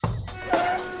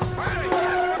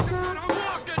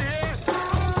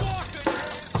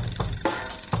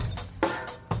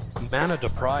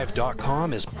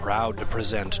ManaDeprived.com is proud to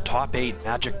present Top 8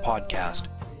 Magic Podcast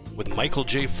with Michael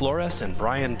J. Flores and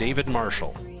Brian David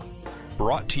Marshall.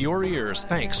 Brought to your ears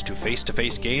thanks to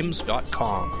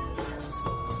FaceToFaceGames.com.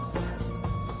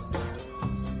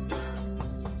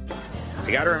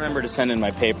 I gotta remember to send in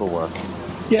my paperwork.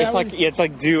 Yeah, it's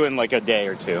like due in like a day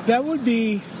or two. That would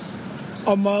be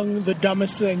among the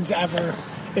dumbest things ever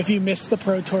if you missed the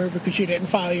Pro Tour because you didn't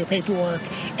file your paperwork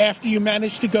after you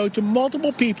managed to go to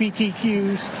multiple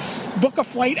PPTQs, book a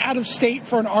flight out of state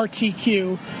for an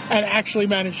RTQ, and actually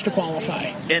manage to qualify.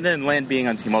 And then land being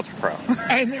on Team Ultra Pro.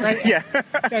 And, right, yeah,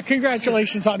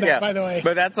 congratulations on that, by the way.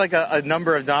 But that's like a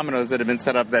number of dominoes that have been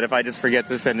set up that if I just forget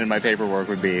to send in my paperwork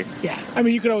would be... Yeah, I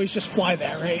mean, you could always just fly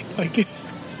there, right? Like,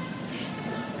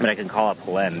 but I can call up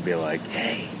Helene and be like,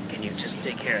 hey, can you just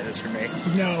take care of this for me?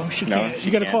 No, she can't.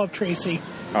 You got to call up Tracy.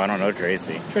 Oh, I don't know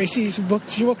Tracy. She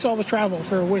books all the travel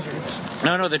for Wizards.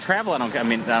 No, the travel I don't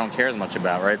care as much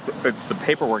about, right? It's the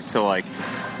paperwork to like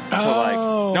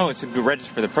it's to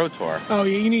register for the Pro Tour. Oh,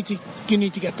 you need to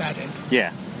get that in.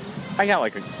 Yeah. I got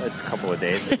like a couple of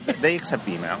days. They accept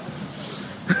email.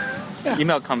 Yeah.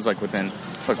 Email comes like within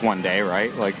like 1 day,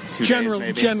 right? Like 2 days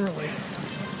maybe. Generally.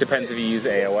 Depends if you use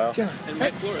AOL. Yeah. And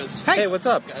Mike Flores. Hey, what's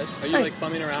up? Guys, are you like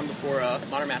bumming around before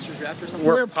Modern Masters Draft or something?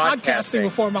 We're podcasting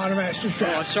before Modern Masters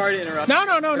Draft. Oh, sorry to interrupt. No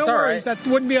worries. Right. That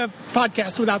wouldn't be a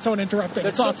podcast without someone interrupting.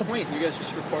 That's it's awesome. the point. You guys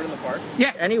just record in the park?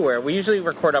 Yeah. Anywhere. We usually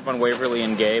record up on Waverly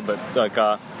and Gay, but like,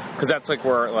 because that's like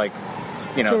where like,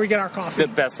 you know, so we get our coffee. The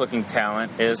best looking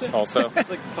talent is also. It's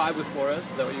like 5 with Flores.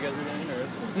 Is that what you guys are doing? Or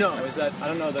no, is that I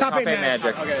don't know. Top 8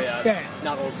 Magic. Okay, yeah.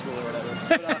 Not old school or whatever.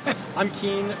 But, I'm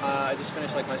Keen. I just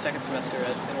finished like my second semester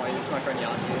at NYU. It's my friend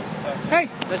Yanji. So, hey,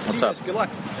 nice to see you guys. Good luck.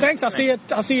 Thanks. I'll see you at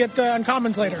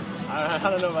Uncommons later. I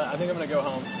don't know, but I think I'm gonna go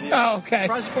home. Okay.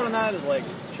 Prize support on that is like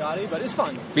shoddy, but it's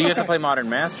fun. But you get to play Modern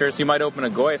Masters. You might open a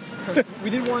Goyf. We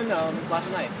did one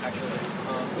last night actually.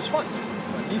 It was fun.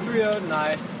 He 3-0'd and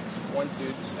I 1-2'd.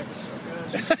 It was so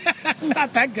good.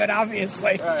 Not that good,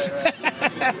 obviously. Right.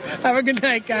 Have a good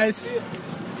night, guys.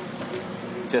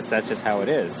 That's just how it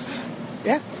is.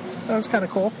 Yeah, that was kind of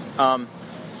cool.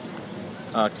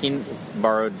 Keen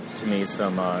borrowed to me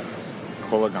some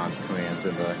Kolaghan's commands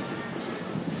in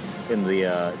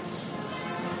the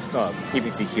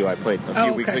PPTQ I played a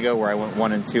few weeks ago, where I went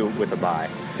 1 and 2 with a bye.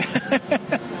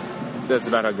 So that's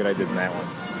about how good I did in that one.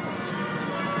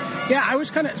 Yeah, I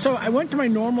was I went to my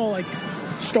normal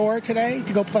store today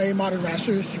to go play Modern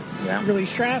Masters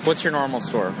release draft. What's your normal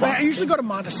store? I usually go to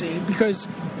Mondesi because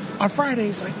on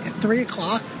Fridays, at 3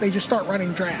 o'clock, they just start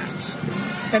running drafts.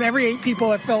 And every 8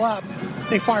 people that fill up,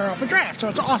 they fire off a draft. So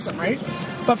it's awesome, right?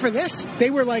 But for this, they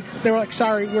were like,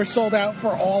 sorry, we're sold out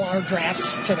for all our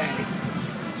drafts today.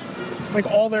 Like,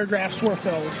 all their drafts were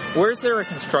filled. Where's there a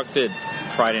constructed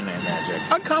Friday Night Magic?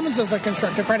 Uncommons does a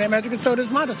constructed Friday Night Magic, and so does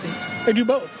Mondesi. They do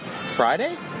both.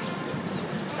 Friday?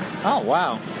 Oh,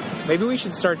 wow. Maybe we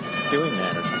should start doing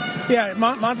that or something. Yeah,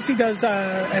 Mondesi does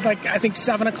at I think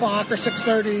 7 o'clock or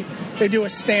 6:30. They do a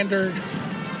standard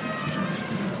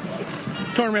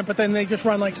tournament, but then they just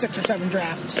run 6 or 7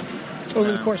 drafts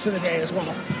over the course of the day as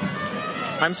well.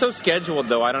 I'm so scheduled,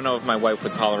 though. I don't know if my wife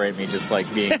would tolerate me just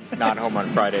being not home on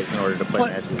Fridays in order to play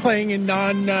Magic. Playing in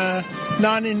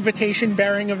non-invitation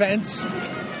bearing events.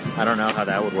 I don't know how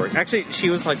that would work. Actually, she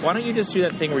was like, why don't you just do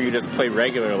that thing where you just play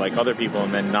regular like other people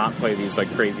and then not play these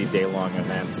crazy day-long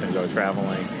events and go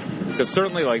traveling? Because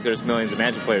certainly there's millions of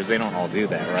Magic players, they don't all do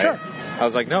that, right? Sure. I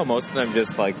was like, no, most of them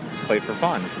just play for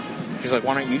fun. She's like,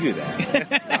 why don't you do that?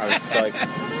 I was just like,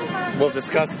 we'll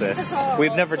discuss this.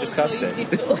 We've never discussed it.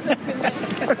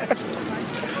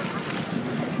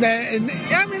 And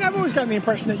I mean, I've always gotten the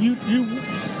impression that you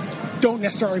don't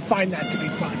necessarily find that to be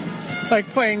fun.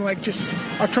 Like playing just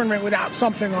a tournament without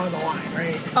something on the line,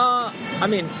 right? I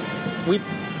mean, we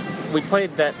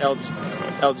played that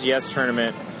LGS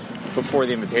tournament before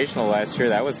the Invitational last year.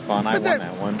 That was fun. I won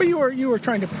that one. But you were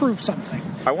trying to prove something.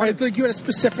 I wanted, right? You had a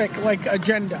specific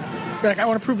agenda. I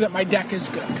want to prove that my deck is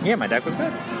good. Yeah, my deck was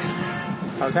good.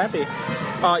 I was happy.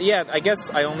 Yeah, I guess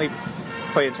I only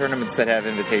play in tournaments that have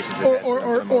invitations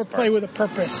or play with a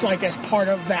purpose, as part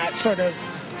of that sort of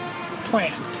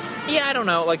plan. Yeah, I don't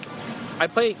know. I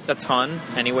play a ton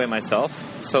anyway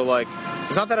myself, so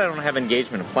it's not that I don't have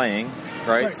engagement of playing,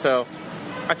 right? So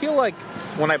I feel like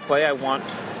when I play, I want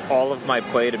all of my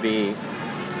play to be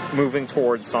moving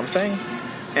towards something,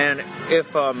 and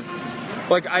if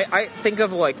I think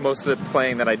of most of the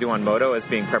playing that I do on Moto as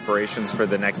being preparations for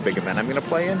the next big event I'm going to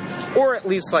play in, or at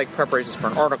least preparations for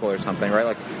an article or something,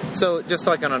 right? So just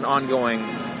on an ongoing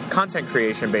content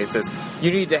creation basis,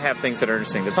 you need to have things that are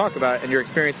interesting to talk about, and your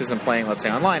experiences in playing, let's say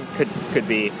online, could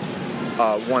be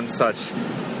one such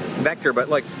vector. But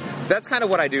like that's kind of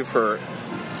what I do for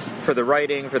the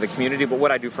writing, for the community, but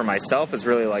what I do for myself is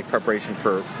really like preparation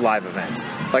for live events.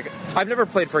 Like, I've never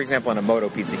played, for example, in a Moto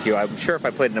PTQ. I'm sure if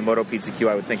I played in a Moto PTQ,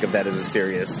 I would think of that as a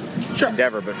serious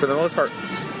endeavor. But for the most part,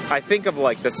 I think of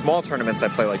like the small tournaments I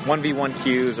play, like 1v1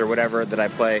 queues or whatever that I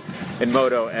play in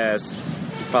Moto as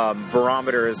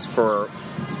barometers for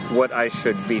what I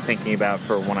should be thinking about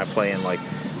for when I play in like,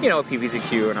 you know, a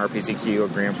PPTQ, an RPTQ, a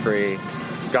Grand Prix,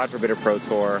 God forbid a Pro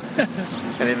Tour, an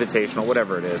Invitational,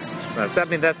 whatever it is. I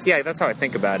mean, that's how I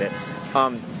think about it.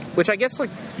 Which I guess, like,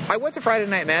 I went to Friday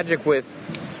Night Magic with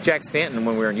Jack Stanton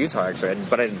when we were in Utah, actually,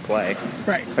 but I didn't play.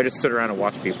 Right. I just stood around and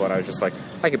watched people, and I was just like,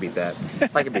 I could beat that.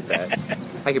 I could beat that.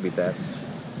 I could beat that.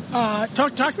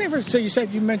 Talk to me so you said,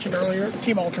 you mentioned earlier,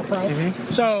 Team Ultra Pro.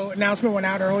 Mm-hmm. So, announcement went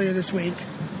out earlier this week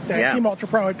that Team Ultra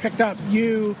Pro had picked up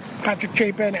you, Patrick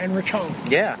Chapin, and Rich Hone.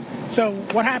 Yeah. So,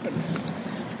 what happened?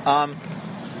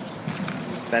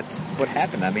 That's what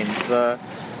happened. I mean,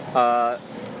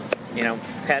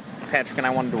 Patrick and I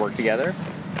wanted to work together,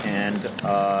 and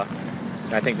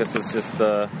I think this was just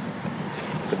the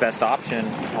best option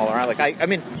all around. Like, I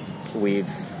mean,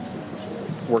 we've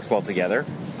worked well together,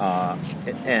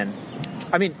 and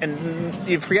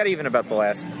you forget even about the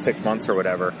last 6 months or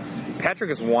whatever. Patrick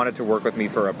has wanted to work with me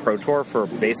for a Pro Tour for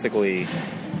basically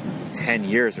 10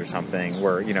 years or something,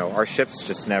 where, you know, our ships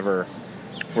just never...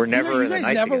 We're never in the night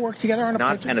together. You guys never worked together on a Pro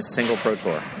Tour? Not in a single Pro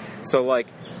Tour. So, like...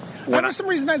 For some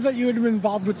reason, I thought you would have been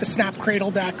involved with the Snap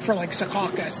Cradle deck for, like,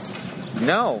 Secaucus.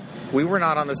 No. We were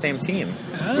not on the same team.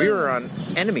 Oh. We were on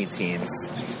enemy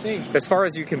teams. I see. As far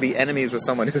as you can be enemies with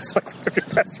someone who's, like, one of your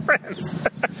best friends.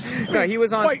 No, he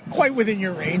was on... Quite within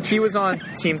your range. He was on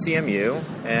Team CMU,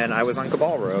 and I was on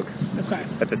Cabal Rogue. Okay.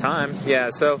 At the time. Yeah,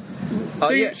 so... So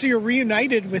you're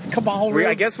reunited with Cabal Rogue.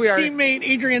 I guess we are... Teammate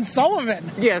Adrian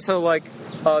Sullivan. Yeah, so, like...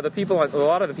 a lot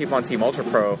of the people on Team Ultra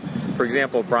Pro, for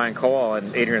example, Brian Cole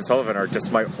and Adrian Sullivan are just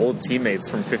my old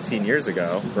teammates from 15 years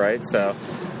ago, right? So,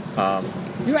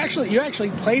 you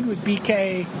actually played with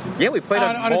BK. Yeah, we played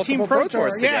on multiple a Team Pro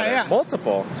Tours together. Yeah.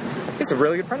 Multiple. He's a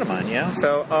really good friend of mine, you know?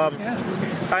 So,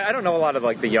 I don't know a lot of,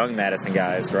 like, the young Madison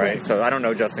guys, right? So, I don't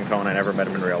know Justin Cohn. I never met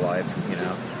him in real life, you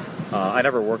know? I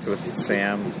never worked with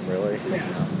Sam, really. Yeah.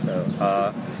 You know?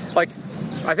 So,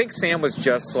 I think Sam was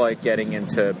just, like, getting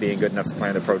into being good enough to play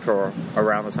on the Pro Tour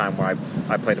around the time where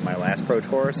I played in my last Pro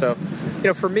Tour. So, you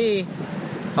know, for me,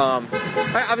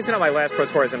 obviously not my last Pro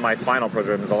Tour as in my final Pro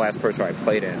Tour, but the last Pro Tour I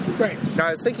played in. Right. Now, I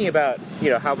was thinking about,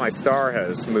 you know, how my star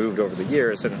has moved over the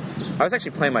years, and I was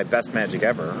actually playing my best Magic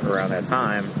ever around that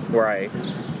time, where I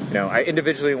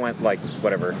individually went, like,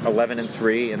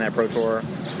 11-3 in that Pro Tour.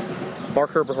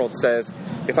 Mark Herberhold says,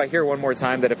 if I hear one more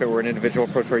time that if it were an individual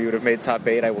Pro Tour you would have made top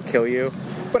 8, I will kill you.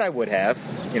 But I would have,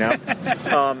 you know?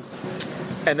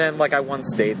 And then, like, I won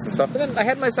states and stuff. And then I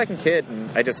had my second kid, and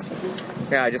I just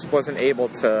wasn't able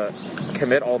to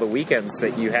commit all the weekends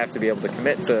that you have to be able to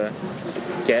commit to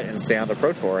get and stay on the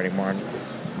Pro Tour anymore. And,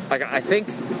 like, I think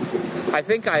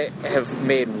I have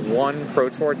made one Pro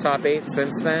Tour top 8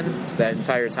 since then, that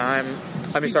entire time.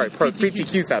 I mean, sorry,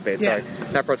 PTQ top 8, sorry.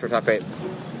 Not Pro Tour top 8.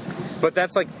 But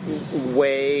that's, like,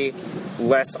 way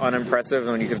less unimpressive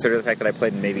when you consider the fact that I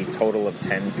played in maybe a total of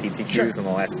 10 PTQs in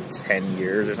the last 10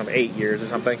 years or something, 8 years or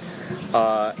something.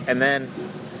 And then,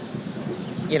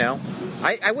 you know,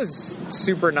 I was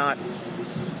super not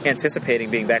anticipating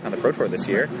being back on the Pro Tour this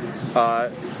year.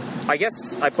 I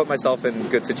guess I put myself in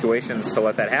good situations to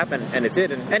let that happen, and it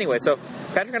did. And anyway, so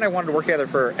Patrick and I wanted to work together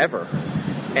forever.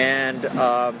 And,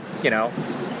 you know,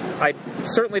 I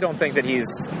certainly don't think that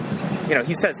he's... You know,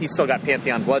 he says he's still got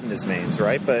Pantheon blood in his veins,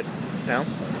 right? But, you know,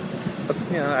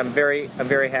 I'm very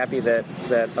happy that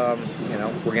you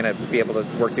know, we're going to be able to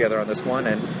work together on this one,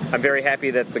 and I'm very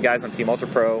happy that the guys on Team Ultra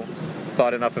Pro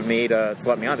thought enough of me to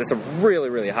let me on. It's a really,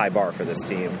 really high bar for this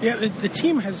team. Yeah, the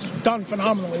team has done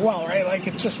phenomenally well, right? Like,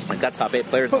 it's just... I got top 8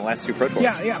 players in the last 2 Pro Tours.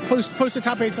 Yeah, posted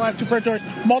top 8s in the last 2 Pro Tours,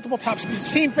 multiple top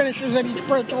 16 finishes at each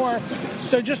Pro Tour.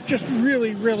 So just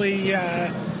really, really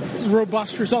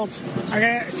robust results. I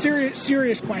got a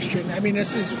serious question. I mean, it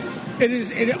is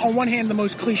on one hand the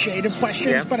most cliched of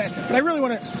questions, but I really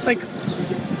want to, like,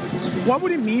 what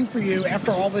would it mean for you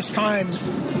after all this time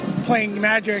playing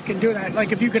Magic and doing that?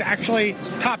 Like, if you could actually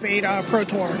top 8 a Pro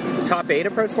Tour. Top 8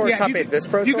 a Pro Tour? Yeah, top 8 this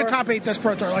Pro Tour? You could top 8 this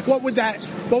Pro Tour. Like, what would that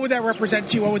represent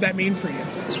to you? What would that mean for you?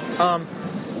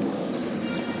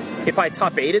 If I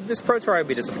top 8'd this Pro Tour, I'd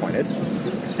be disappointed.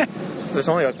 There's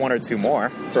only like 1 or 2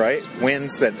 more, right?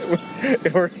 Wins that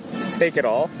in order to take it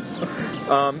all.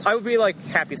 I would be like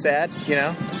happy, sad, you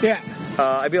know? Yeah.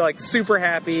 I'd be like super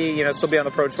happy, you know, still be on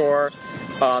the Pro Tour.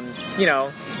 You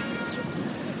know,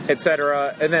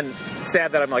 etc. And then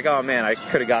sad that I'm like, oh man, I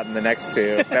could have gotten the next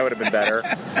two. That would have been better.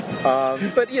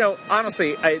 But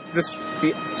honestly,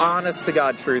 the honest to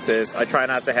God truth is, I try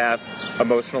not to have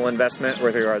emotional investment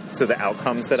with regard to the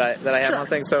outcomes that I have on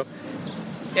things. So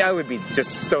yeah, I would be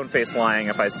just stone-faced lying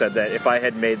if I said that if I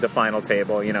had made the final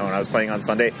table, when I was playing on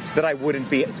Sunday, that I wouldn't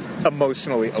be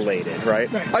emotionally elated, right?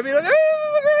 I'd be like, hey, this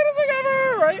is the greatest thing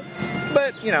ever, right?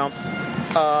 But,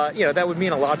 that would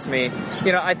mean a lot to me.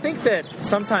 I think that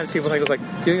sometimes people think it's like, do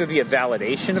you think it would be a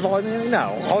validation of all I've been doing?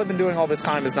 No. All I've been doing all this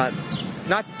time is not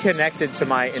connected to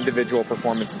my individual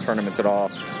performance in tournaments at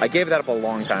all. I gave that up a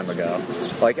long time ago.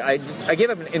 Like, I gave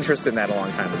up an interest in that a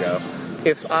long time ago.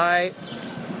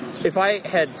 If I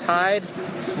had tied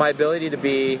my ability to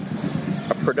be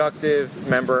a productive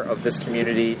member of this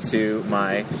community to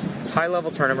my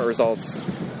high-level tournament results,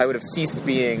 I would have ceased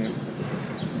being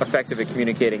effective at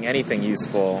communicating anything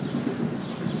useful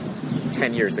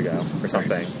 10 years ago or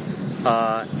something.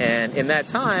 And in that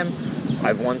time,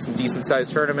 I've won some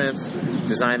decent-sized tournaments,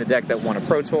 designed a deck that won a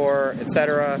Pro Tour,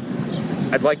 etc.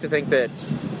 I'd like to think that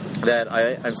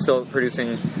I'm still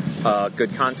producing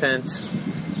good content.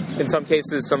 In some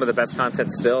cases, some of the best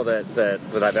content still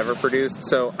that I've ever produced.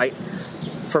 So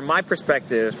from my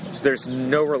perspective, there's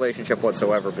no relationship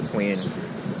whatsoever between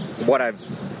what I've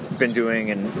been doing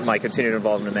and my continued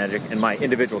involvement in Magic and my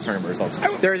individual tournament results.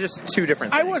 There are just two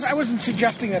different things. I wasn't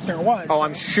suggesting that there was. Oh,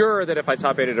 I'm sure that if I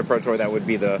top 8'd a Pro Tour, that would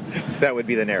be the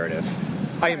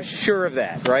narrative. I am sure of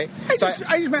that, right? I just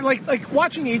meant like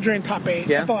watching Adrian top 8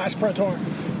 at the last Pro Tour.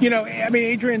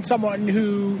 Adrian's someone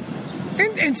who,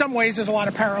 in some ways, there's a lot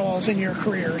of parallels in your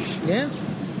careers. Yeah.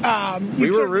 We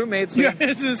were roommates. We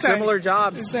had similar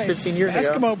jobs 15 years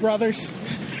ago. Eskimo brothers.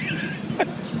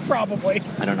 Probably.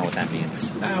 I don't know what that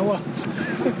means.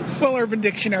 Well, Urban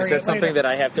Dictionary. Is that something that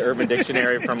I have to Urban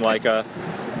Dictionary from like a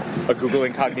Google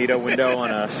Incognito window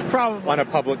on a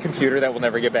public computer that will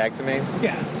never get back to me?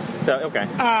 Yeah. So, okay.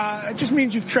 It just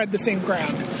means you've tread the same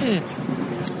ground.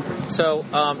 So,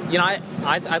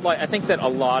 I think that a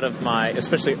lot of my,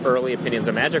 especially early opinions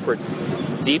of Magic, were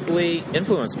deeply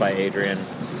influenced by Adrian.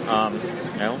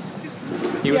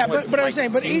 He was but I was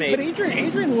saying, but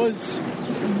Adrian was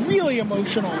really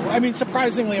emotional. I mean,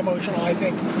 surprisingly emotional, I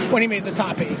think, when he made the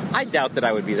top 8. I doubt that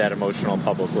I would be that emotional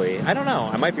publicly. I don't know.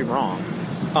 I might be wrong.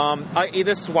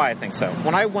 This is why I think so.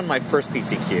 When I won my first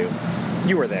PTQ,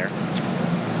 you were there.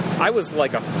 I was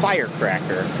like a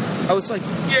firecracker. I was like,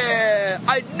 yeah,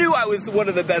 I knew I was one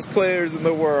of the best players in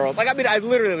the world. Like, I mean, I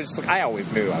literally was just like, I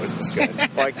always knew I was this good.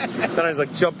 Like, then I was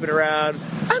like jumping around.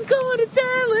 I'm going to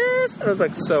Dallas. And I was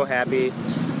like so happy.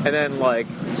 And then like,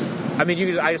 I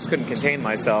mean, I just couldn't contain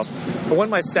myself. But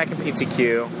when my second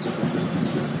PTQ,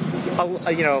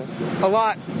 a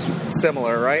lot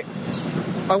similar, right?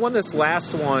 I won this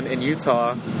last one in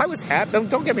Utah. I was happy.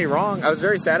 Don't get me wrong. I was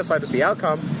very satisfied with the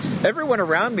outcome. Everyone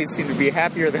around me seemed to be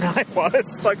happier than I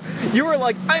was. Like, you were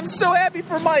like, I'm so happy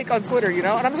for Mike on Twitter, And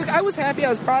I was like, I was happy. I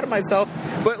was proud of myself.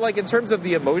 But, like, in terms of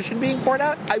the emotion being poured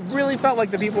out, I really felt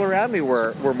like the people around me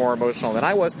were more emotional than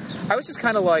I was. I was just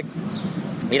kind of like,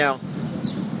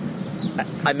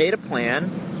 I made a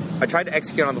plan. I tried to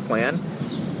execute on the plan.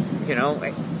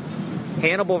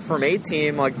 Hannibal from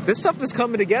A-Team, like, this stuff was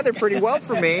coming together pretty well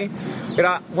for me.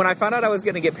 When I found out I was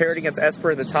going to get paired against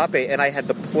Esper in the top 8 and I had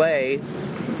to play,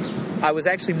 I was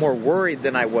actually more worried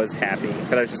than I was happy.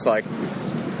 Because I was just like,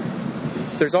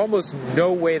 there's almost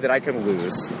no way that I can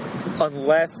lose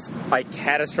unless I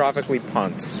catastrophically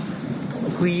punt.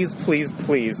 Please, please,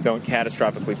 please don't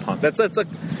catastrophically punt. That's what I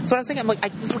was thinking. I'm like,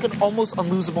 this is like an almost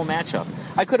unlosable matchup.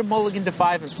 I could have mulliganed to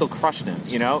 5 and still crushed him,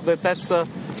 That's the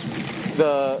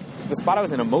spot I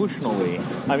was in emotionally.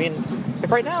 I mean,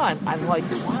 if right now I'm like,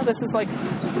 wow,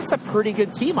 it's a pretty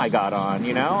good team I got on,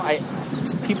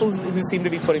 people who seem to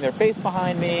be putting their faith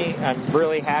behind me. I'm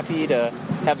really happy to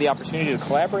have the opportunity to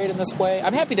collaborate in this way.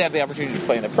 I'm happy to have the opportunity to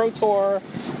play in the Pro Tour.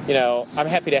 I'm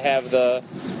happy to have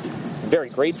very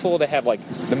grateful to have, like,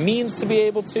 the means to be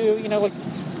able to, like,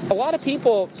 a lot of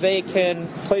people, they can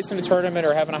place in a tournament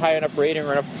or having a high enough rating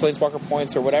or enough Planeswalker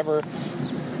points or whatever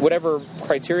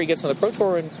criteria gets on the Pro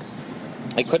Tour, and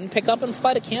they couldn't pick up and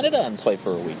fly to Canada and play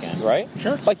for a weekend, right?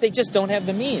 Sure. Like, they just don't have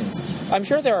the means. I'm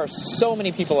sure there are so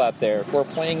many people out there who are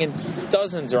playing in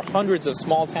dozens or hundreds of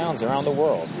small towns around the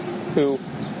world who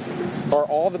are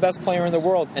all the best player in the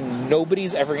world, and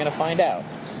nobody's ever going to find out,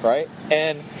 right?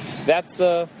 And that's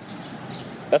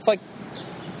like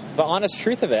the honest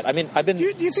truth of it. I mean, I've been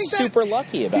super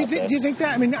lucky about this. Do you think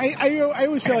that? I mean, I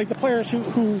always feel like the players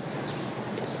who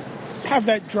have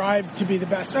that drive to be the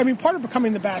best. I mean, part of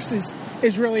becoming the best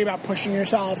is really about pushing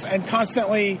yourself and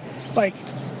constantly, like,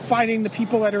 finding the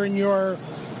people that are in your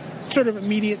sort of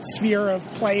immediate sphere of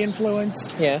play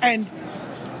influence, and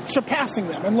surpassing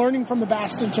them and learning from the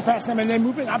best and surpassing them and then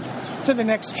moving up to the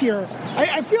next tier.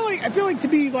 I feel like to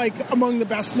be like among the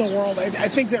best in the world, I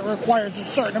think that requires a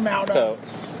certain amount of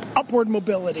upward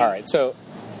mobility. All right, so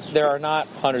there are not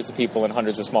hundreds of people in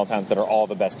hundreds of small towns that are all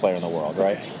the best player in the world,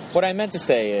 right? Okay. What I meant to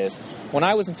say is, when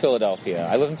I was in Philadelphia,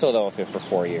 I lived in Philadelphia for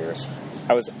 4 years.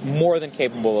 I was more than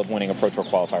capable of winning a Pro Tour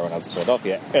qualifier when I was in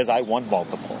Philadelphia, as I won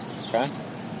multiple, okay?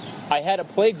 I had a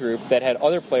play group that had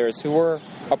other players who were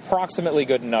approximately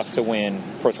good enough to win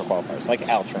Pro Tour qualifiers, like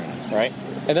Al Traina, right?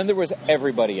 And then there was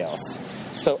everybody else.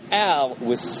 So Al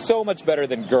was so much better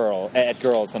at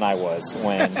girls than I was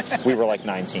when we were like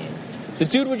 19. The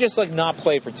dude would just like not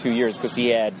play for 2 years because he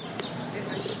had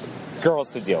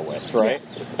girls to deal with, right?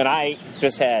 Yeah. And I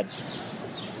just had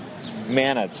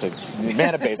mana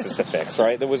bases to fix,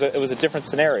 right? It was a different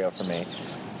scenario for me,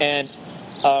 and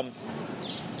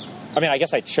I mean, I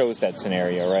guess I chose that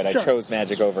scenario, right? Sure. I chose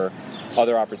Magic over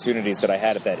other opportunities that I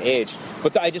had at that age,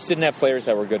 but I just didn't have players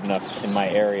that were good enough in my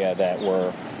area that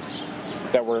were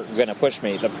going to push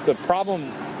me. The problem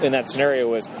in that scenario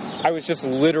was I was just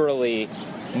literally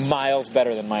miles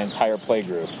better than my entire play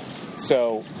group.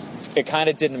 So it kind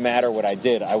of didn't matter what I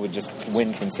did. I would just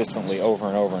win consistently over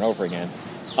and over and over again.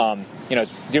 Do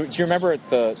you remember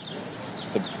the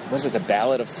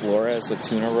Ballad of Flores? So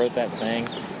Tuna wrote that thing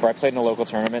where I played in a local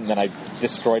tournament and then I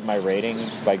destroyed my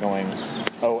rating by going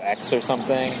OX or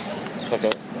something. It's like do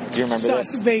you remember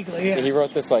this? Vaguely, yeah. He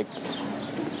wrote this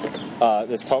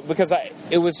this poem because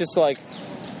it was just like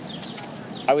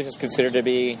I was just considered to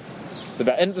be the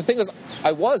best. And the thing is,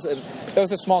 it was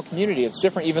a small community. It's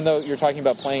different, even though you're talking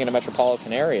about playing in a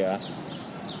metropolitan area.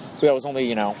 I was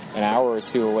only, an hour or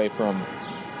two away from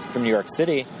New York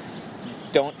City.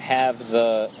 Don't have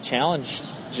the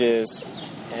challenges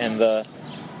and the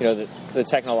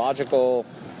technological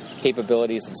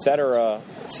capabilities, etc.,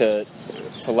 to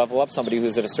level up somebody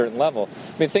who's at a certain level.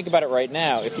 I mean, think about it right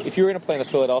now. If you were going to play in the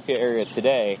Philadelphia area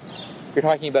today, you're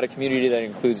talking about a community that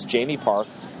includes Jamie Park,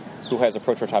 who has a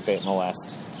Pro Tour Top 8 in the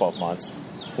last 12 months,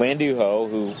 Landu Ho,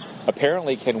 who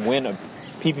apparently can win a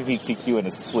PPPTQ in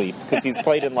his sleep because he's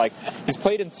played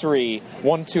in 3,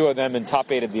 won 2 of them, and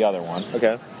top 8 of the other one.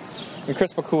 Okay, and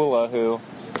Chris Pakula, who,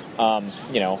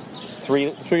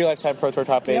 3 lifetime Pro Tour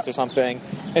Top 8s or something,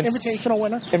 and invitational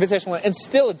winner, and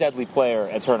still a deadly player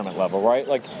at tournament level, right?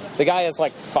 Like the guy has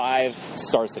like 5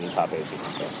 Star City Top 8s or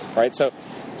something, right? So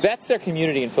that's their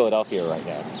community in Philadelphia right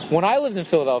now. When I lived in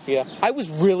Philadelphia, I was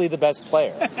really the best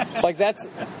player. Like that's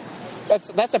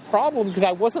a problem because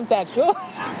I wasn't that good,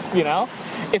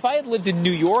 If I had lived in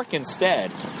New York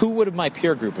instead, who would my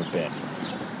peer group have been?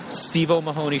 Steve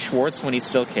O'Mahony Schwartz when he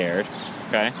still cared,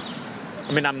 okay?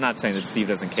 I mean, I'm not saying that Steve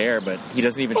doesn't care, but he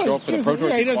doesn't even show up for the Pro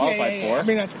Tours he's qualified for. I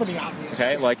mean, that's pretty obvious.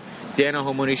 Okay, like Dan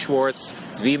O'Mahony Schwartz,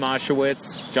 Zvi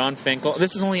Moshowitz, John Finkel.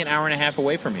 This is only an hour and a half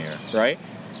away from here, right?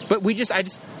 But I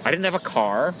didn't have a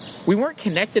car. We weren't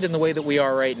connected in the way that we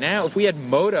are right now. If we had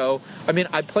Moto, I mean,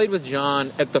 I played with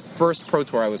John at the first Pro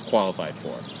Tour I was qualified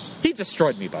for. He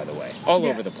destroyed me, by the way, all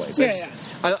over the place.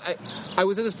 I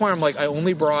was at this point, I'm like, I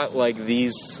only brought like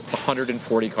these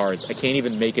 140 cards. I can't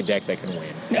even make a deck that can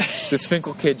win. This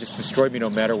Finkel kid just destroyed me no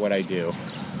matter what I do.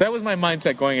 That was my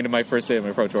mindset going into my first day of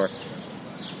my Pro Tour.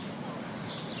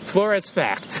 Flores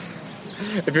fact.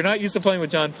 If you're not used to playing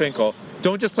with John Finkel,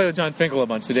 don't just play with John Finkel a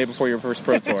bunch the day before your first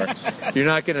Pro Tour. You're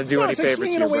not going to do any favors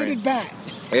to your brain. It's like swinging a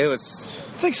weighted bat.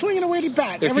 It's like swinging a weighted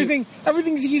bat.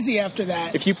 Everything's easy after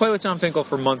that. If you play with John Finkel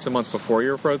for months and months before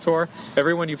your Pro Tour,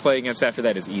 everyone you play against after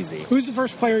that is easy. Who's the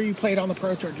first player you played on the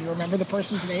Pro Tour? Do you remember the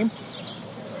person's name?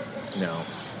 No.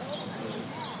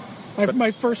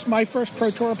 My first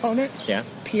Pro Tour opponent? Yeah.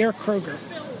 Pierre Kroger.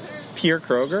 Pierre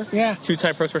Kroger? Yeah.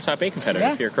 2-time Pro Tour Top 8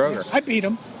 competitor, Pierre Kroger. Yeah. I beat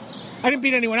him. I didn't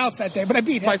beat anyone else that day, but I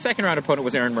beat him. My second round opponent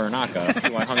was Aaron Muranaka,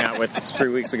 who I hung out with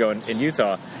 3 weeks ago in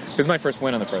Utah. It was my first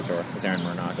win on the Pro Tour, was Aaron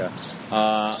Muranaka.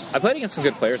 I played against some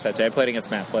good players that day. I played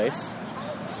against Matt Place,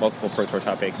 multiple Pro Tour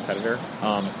Top 8 competitor.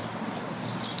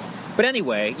 But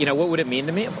anyway, what would it mean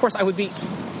to me? Of course, I would be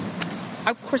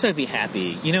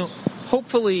happy.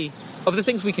 Hopefully, of the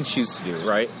things we can choose to do,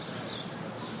 right?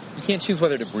 You can't choose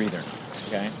whether to breathe or not,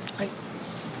 okay?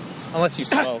 Unless you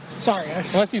smoke. Sorry.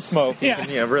 Unless you smoke, you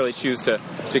can really choose to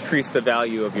decrease the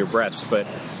value of your breaths. But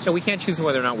we can't choose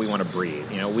whether or not we want to breathe.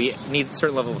 We need a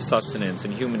certain level of sustenance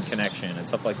and human connection and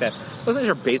stuff like that. Those things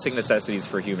are basic necessities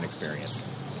for human experience.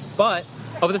 But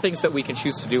of the things that we can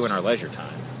choose to do in our leisure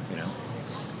time,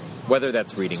 whether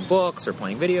that's reading books or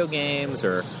playing video games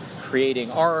or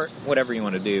creating art, whatever you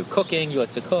want to do, cooking, you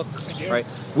like to cook, right?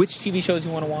 Which TV shows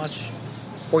you want to watch,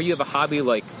 or you have a hobby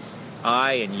like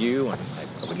I and you, and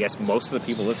I would guess most of the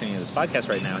people listening to this podcast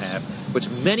right now have, which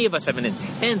many of us have an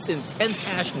intense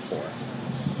passion for,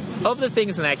 of the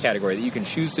things in that category that you can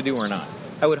choose to do or not,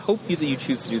 I would hope that you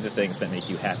choose to do the things that make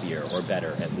you happier or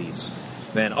better, at least,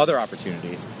 than other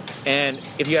opportunities. And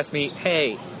if you ask me,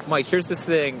 hey, Mike, here's this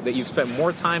thing that you've spent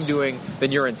more time doing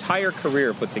than your entire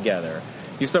career put together.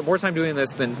 You spent more time doing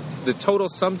this than the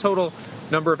sum total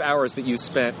number of hours that you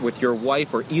spent with your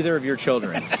wife or either of your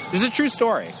children. This is a true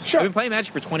story. Sure. I've been playing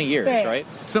Magic for 20 years, right?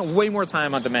 Spent way more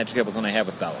time on the Magic tables than I have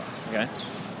with Bella, okay?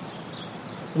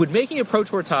 Would making a Pro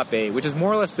Tour top 8, which is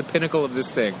more or less the pinnacle of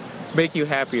this thing, make you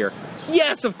happier?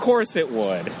 Yes, of course it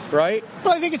would, right?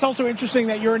 But I think it's also interesting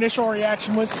that your initial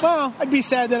reaction was, well, I'd be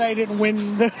sad that I didn't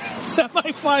win the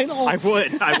semifinals.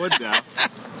 I would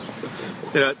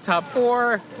though. Top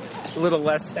 4, a little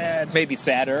less sad, maybe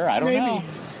sadder, I don't know.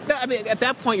 No, I mean, at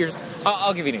that point, you're just,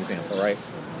 I'll give you an example, right?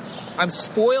 I'm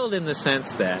spoiled in the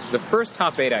sense that the first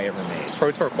top 8 I ever made,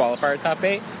 Pro Tour qualifier top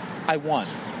 8, I won,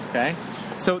 okay?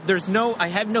 So I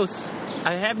have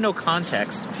no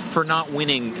context for not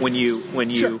winning when you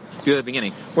do it at the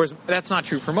beginning. Whereas that's not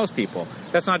true for most people.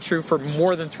 That's not true for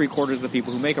more than 3/4 of the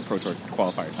people who make a Pro Tour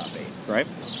qualifier top 8, right?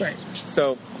 Right.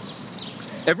 So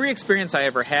every experience I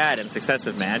ever had in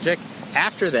successive Magic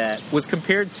after that was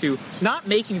compared to not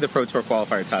making the Pro Tour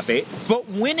qualifier top 8, but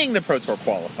winning the Pro Tour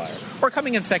qualifier, or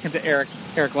coming in second to Eric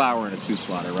Lauer in a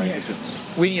 2-slotter, right? Yeah. It's just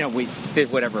we did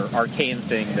whatever arcane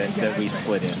thing that we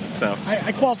split in. So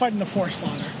I qualified in a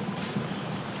 4-slotter.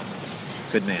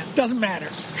 Good man. Doesn't matter.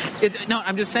 No,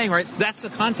 I'm just saying, right? That's the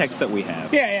context that we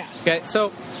have. Yeah. Okay,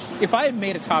 so if I had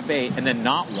made a top 8 and then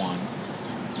not won,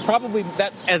 probably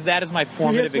that is my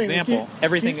formative example.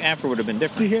 Everything after would have been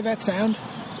different. Do you hear that sound?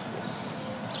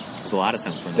 There's a lot of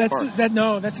sounds from the park.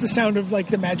 That's the sound of like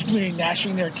the Magic community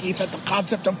gnashing their teeth at the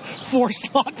concept of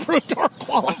 4-slot Pro Tour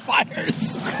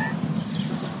qualifiers.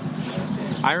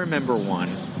 I remember one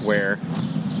where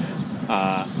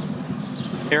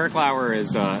Eric Lauer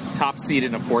is top seed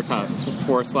in a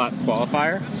 4-slot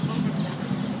qualifier,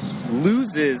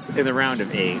 loses in the round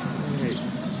of 8,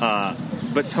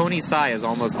 but Tony Tsai has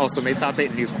also made top 8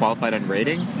 and he's qualified on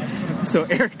rating. So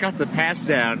Eric got the pass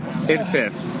down in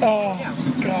 5th. Oh,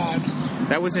 God.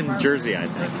 That was in Jersey, I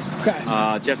think.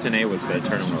 Okay. Jeff Dene was the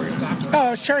tournament organizer. Oh,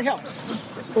 it was Cherry Hill.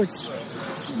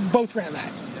 Both ran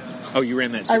that. Oh, you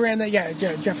ran that too? I ran that, yeah.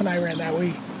 Jeff and I ran that.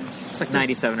 It's like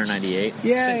 97 or 98.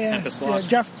 Yeah. Tempest block.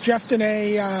 Yeah, Jeff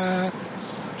Dene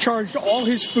charged all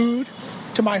his food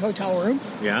to my hotel room.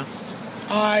 Yeah.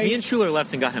 Me and Schuler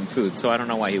left and got him food, so I don't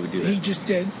know why he would do that. He just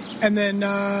did. And then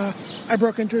I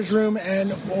broke into his room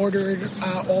and ordered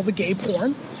all the gay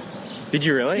porn. Did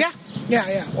you really?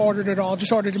 Yeah. Ordered it all.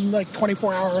 Just ordered him like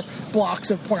 24-hour blocks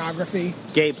of pornography.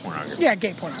 Gay pornography? Yeah,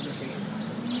 gay pornography.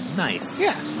 Nice.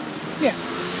 Yeah.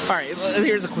 All right,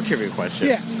 here's a trivia question.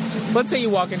 Yeah. Let's say you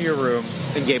walk into your room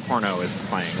and gay porno is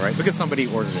playing, right? Because somebody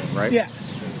ordered it, right? Yeah.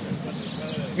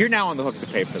 You're now on the hook to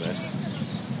pay for this.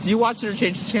 Do you watch it or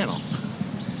change the channel?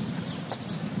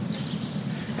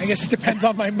 I guess it depends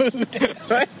on my mood.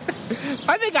 Right?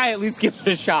 I think I at least give it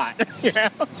a shot. You know?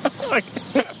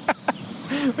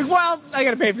 Well, I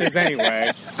gotta pay for this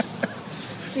anyway.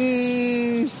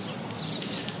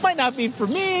 Might not be for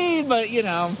me, but you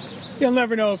know. You'll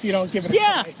never know if you don't give it a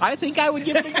try. I think I would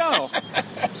give it a go.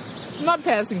 I'm not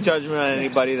passing judgment on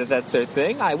anybody that's their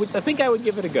thing. I think I would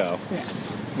give it a go. Yeah.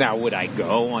 Now, would I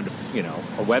go on, a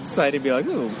website and be like,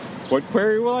 ooh, what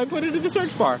query will I put into the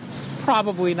search bar?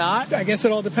 Probably not. I guess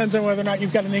it all depends on whether or not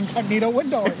you've got an incognito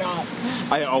window or not.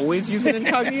 I always use an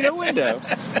incognito window.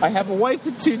 I have a wife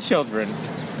and 2 children.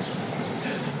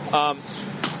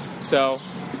 So,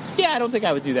 yeah, I don't think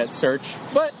I would do that search.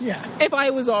 But if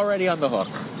I was already on the hook,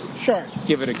 sure,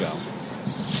 give it a go.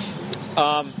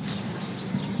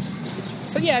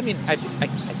 So, yeah, I mean, I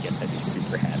guess I'd be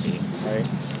super happy, right?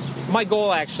 My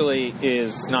goal actually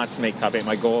is not to make top 8.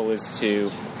 My goal is to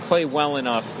play well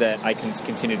enough that I can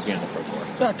continue to be on the Pro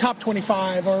Tour. Top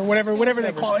 25 or whatever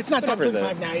they call it. It's not top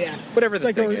 25 now, yeah. Whatever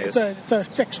the thing is. It's a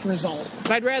fixed result.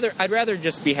 I'd rather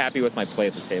just be happy with my play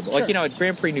at the table. Sure. Like, at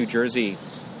Grand Prix New Jersey,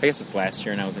 I guess it's last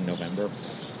year and I was in November,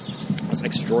 I was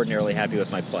extraordinarily happy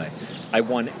with my play. I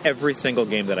won every single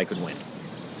game that I could win.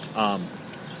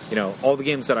 All the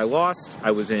games that I lost,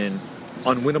 I was in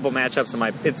unwinnable matchups,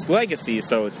 and it's Legacy,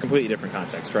 so it's completely different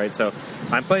context, right? So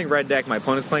I'm playing red deck, my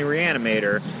opponent's playing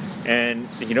Reanimator, and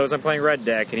he knows I'm playing red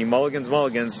deck, and he mulligans,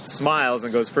 smiles,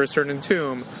 and goes first turn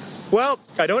Entomb. Well,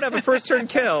 I don't have a first turn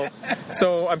kill,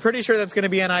 so I'm pretty sure that's going to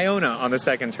be an Iona on the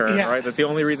second turn, right? That's the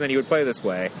only reason that he would play this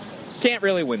way. Can't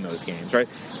really win those games, right?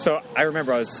 So I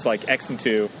remember I was just like X and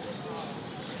 2.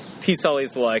 P.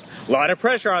 Sully's like, a lot of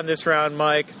pressure on this round,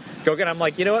 Mike. go get. I'm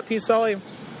like, you know what, P. Sully?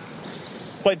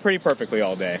 Played pretty perfectly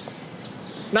all day.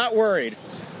 Not worried.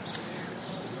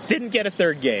 Didn't get a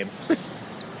third game.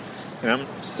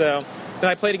 So then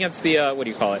I played against the what do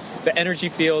you call it? The Energy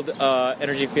Field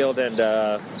and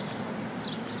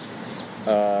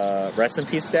Rest in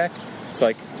Peace deck. It's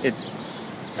like it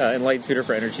Enlightened Tutor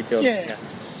for Energy Field. Yeah.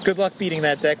 Good luck beating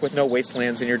that deck with no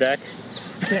Wastelands in your deck.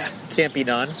 Yeah. Can't be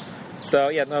done. So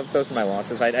yeah, no, those were my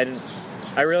losses.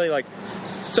 I really like.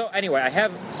 So anyway, I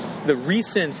have the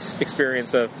recent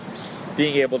experience of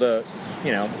being able to,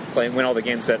 play and win all the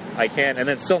games that I can, and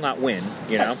then still not win.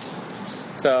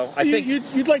 So I think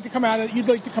you'd like to come out of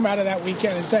that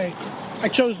weekend and say, I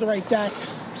chose the right deck.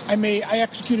 I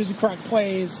executed the correct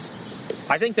plays.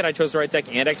 I think that I chose the right deck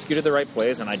and executed the right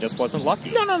plays, and I just wasn't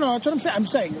lucky. No. That's what I'm saying. I'm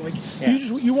saying,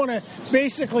 you want to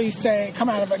basically come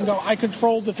out of it and go, I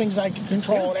controlled the things I could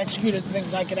control and executed the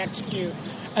things I could execute,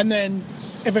 and then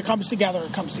if it comes together,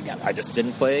 it comes together. I just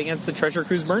didn't play against the Treasure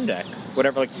Cruise Burn deck,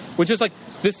 whatever. Which is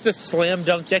this is the slam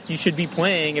dunk deck you should be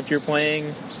playing if you're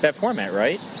playing that format,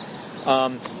 right?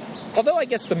 Although I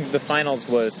guess the finals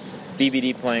was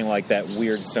BBD playing that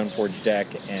weird Stoneforge deck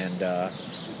and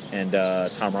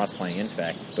Tom Ross playing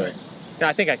Infect, but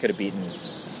I think I could have beaten.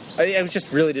 I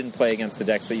just really didn't play against the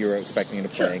decks that you were expecting to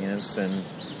play against, and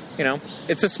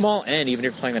it's a small N even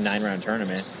if you're playing a 9-round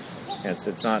tournament.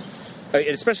 It's not,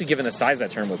 especially given the size of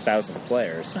that tournament was thousands of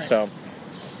players. Right. So,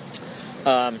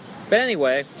 but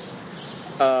anyway,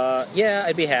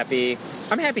 I'd be happy.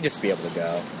 I'm happy just to be able to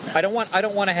go. I don't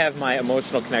want to have my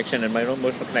emotional connection and my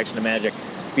emotional connection to Magic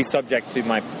be subject to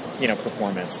my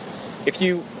performance. If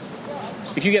you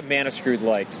get mana screwed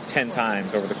 10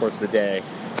 times over the course of the day,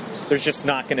 there's just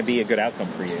not going to be a good outcome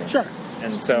for you. Sure.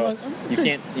 And so you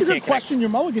can't question your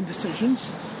mulligan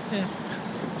decisions. Yeah.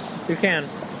 You can.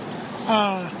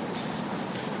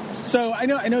 So I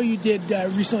know you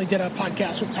recently did a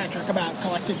podcast with Patrick about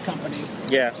Collected Company.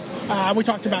 Yeah. We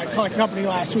talked about Collected Company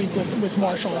last week with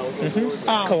Marshall.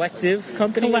 Mm-hmm. Collective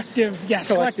Company?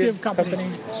 Collective Company.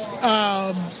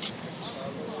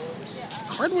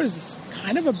 Card was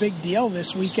kind of a big deal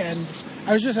this weekend.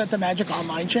 I was just at the Magic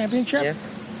Online Championship. Yeah.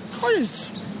 Card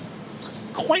is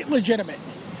quite legitimate.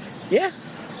 Yeah.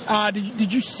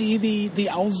 Did you see the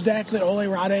Elves deck that Ole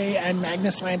Rade and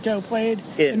Magnus Lanto played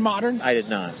in Modern? I did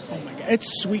not. Oh my god,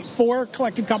 it's sweet. 4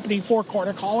 Collected Company, 4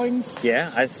 quarter callings.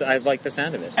 Yeah, I like the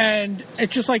sound of it. And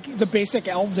it's just like the basic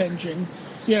Elves engine,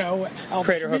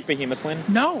 Craterhoof Behemoth win?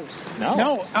 No.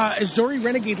 Azuri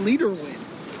Renegade Leader win.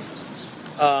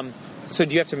 So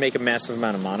do you have to make a massive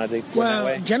amount of mana to win that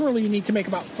way? Generally you need to make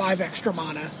about 5 extra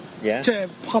mana. Yeah. To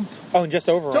pump. Oh, and just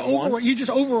overrun once? You just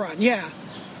overrun, yeah.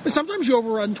 But sometimes you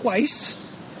overrun twice,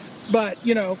 but,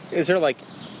 Is there,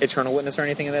 Eternal Witness or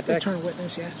anything in that deck? Eternal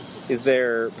Witness, yeah. Is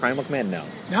there Primal Command? No.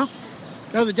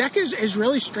 No, the deck is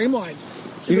really streamlined.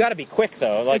 You got to be quick,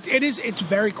 though. It's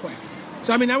very quick.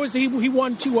 So, that was, he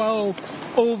won 2-0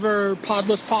 over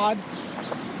Podless Pod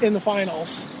in the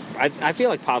finals. I feel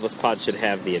like Podless Pod should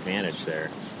have the advantage there.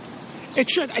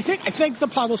 It should. I think the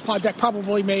Podless Pod deck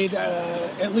probably made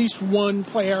at least one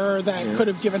player that could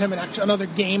have given him another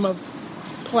game of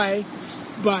play,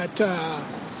 but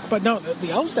no,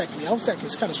 the Elves deck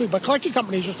is kind of sweet. But Collected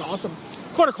Company is just awesome.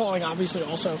 Quarter calling, obviously,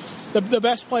 also the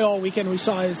best play all weekend we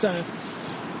saw is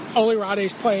Ole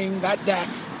Rade's playing that deck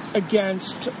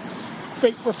against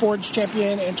Fate Reforged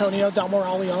champion Antonio Del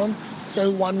Moral Leon,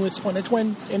 who won with Splinter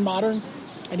Twin in Modern,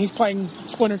 and he's playing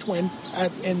Splinter Twin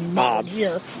in Modern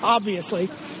here, obviously,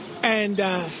 and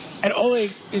Ole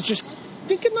is just. I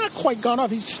think not quite gone off.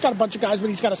 He's just got a bunch of guys, but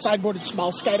he's got a sideboarded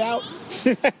small skite out.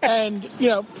 And,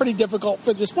 pretty difficult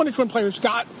for the Splinter Twin players.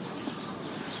 Got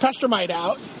Pestermite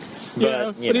out,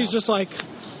 but he's just like,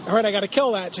 all right, I got to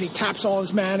kill that. So he taps all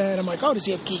his mana, and I'm like, oh, does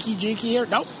he have Kiki Jiki here?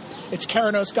 Nope. It's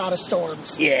Keranos, God of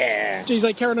Storms. Yeah. So he's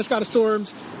like, Keranos, God of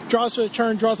Storms, draws to the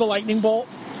turn, draws a Lightning Bolt,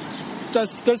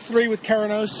 does 3 with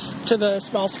Keranos to the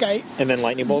spell skite. And then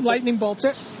Lightning bolts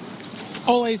it.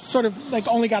 Ole sort of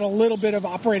only got a little bit of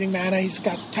operating mana. He's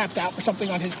got tapped out for something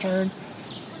on his turn.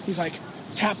 He's like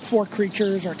tap 4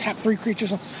 creatures or tap 3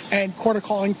 creatures and quarter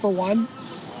calling for 1.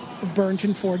 The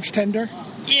Burnton Forge Tender.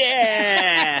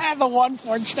 Yeah, the 1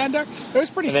 Forge Tender. It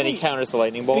was pretty sweet. And then he counters the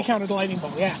Lightning Bolt.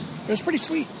 Yeah. It was pretty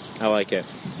sweet. I like it.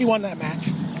 He won that match.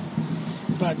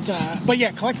 But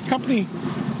yeah, Collected Company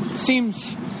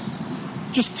seems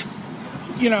just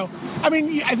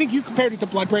I think you compared it to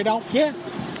Bloodbraid Elf. Yeah.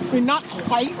 Not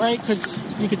quite, right? Because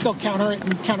you could still counter it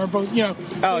and counter both,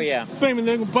 Oh, yeah.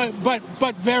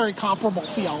 But very comparable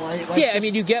feel, right?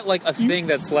 You get a thing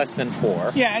that's less than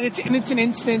 4. Yeah, and it's an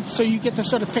instant, so you get to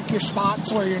sort of pick your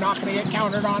spots where you're not going to get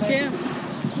countered on it. Yeah.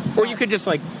 Or you could just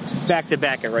back to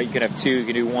back it, right? You could have 2, you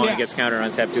could do 1, Yeah. it gets countered,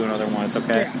 untap 2, another 1. It's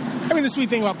okay. Yeah. I mean, the sweet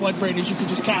thing about Bloodbraid is you could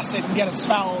just cast it and get a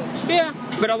spell. Yeah,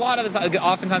 but a lot of the time,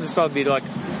 oftentimes the spell would be like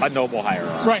a noble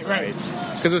hierarch. Right.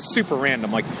 Because it's super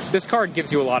random. Like, this card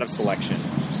gives you a lot of selection.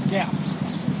 Yeah.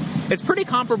 It's pretty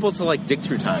comparable to, like, Dig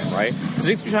Through Time, right? So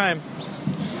Dig Through Time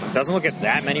doesn't look at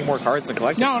that many more cards in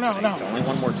collection. No. It's only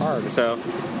 1 more card. So,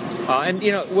 and,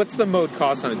 you know, what's the mode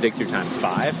cost on a Dig Through Time?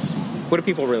 5? What are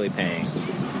people really paying?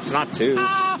 It's not 2.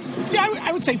 Yeah,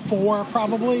 I would say 4,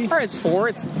 probably. All right, it's 4.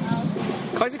 It's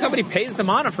Collection Company pays the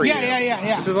mana for you.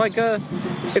 Yeah. This is like I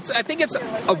think it's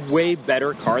a way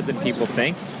better card than people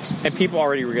think, and people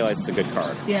already realize it's a good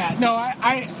card. Yeah, no,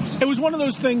 it was one of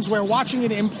those things where watching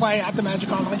it in play at the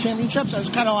Magic Online Championships, I was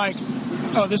kind of like,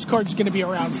 oh, this card's going to be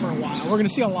around for a while. We're going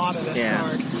to see a lot of this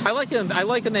card. I like them. I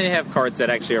like when they have cards that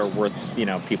actually are worth, you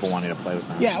know, people wanting to play with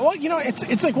them. Yeah, well, you know,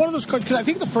 it's like one of those cards, because I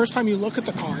think the first time you look at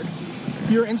the card,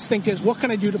 your instinct is, what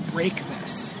can I do to break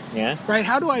this? Yeah. Right?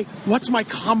 What's my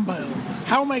combo?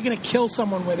 How am I going to kill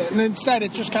someone with it? And instead,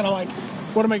 it's just kind of like,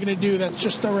 what am I going to do that's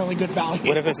just a really good value?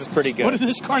 What if this is pretty good? What if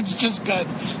this card's just good?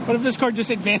 What if this card just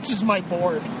advances my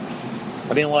board?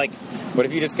 I mean, like, what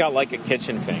if you just got, like, a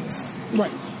Kitchen Finks?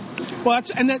 Right. Well,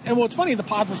 what's funny, the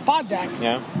Podless Pod deck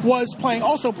was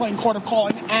also playing Court of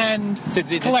Calling and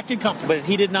Collected Company. But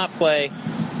he did not play...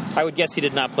 I would guess he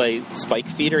did not play Spike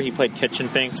Feeder. He played Kitchen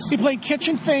Finks. He played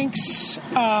Kitchen Finks,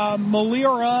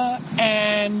 Malira,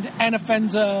 and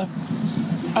Anafenza,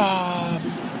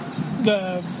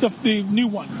 the new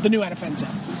one, the new Anafenza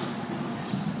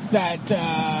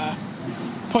that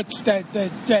puts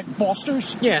that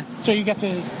bolsters. Yeah. So you get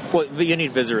to. Well, you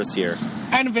need Viserys here.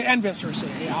 And Viserys,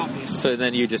 yeah, obviously. So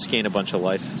then you just gain a bunch of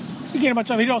life. You gain a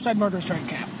bunch of. He also had Murderous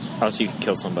Dreadcap. Oh, so you can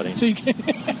kill somebody. So you can.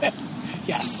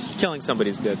 Yes. Killing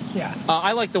somebody's good. Yeah.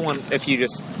 I like the one if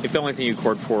the only thing you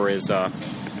cord for is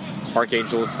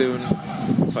Archangel of Thune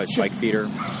by Spike Feeder.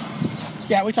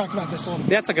 Yeah, we talked about this a little bit.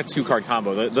 That's like a 2-card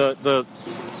combo. The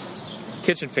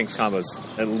Kitchen Finks combo is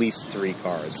at least 3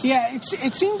 cards. Yeah,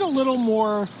 it seemed a little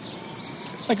more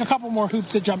like a couple more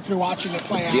hoops to jump through watching it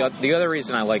play out. The other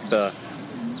reason I like the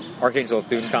Archangel of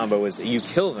Thune combo is you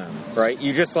kill them, right?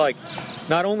 You just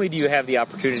not only do you have the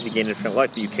opportunity to gain infinite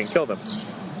life, but you can kill them.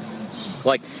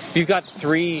 Like, if you've got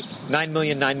 3 9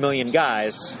 million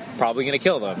guys, probably going to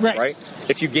kill them, right?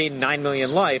 If you gain 9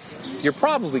 million life, you're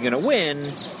probably going to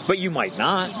win, but you might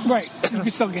not. Right. You can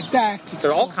still get decked.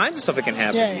 There are all kinds of stuff that can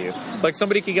happen to you. Like,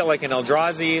 somebody could get, like, an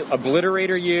Eldrazi,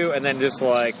 obliterator you, and then just,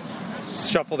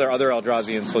 shuffle their other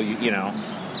Eldrazi until you know...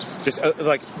 Just,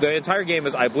 the entire game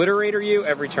is I obliterator you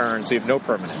every turn, so you have no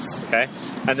permanence, okay?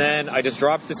 And then I just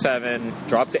drop to 7,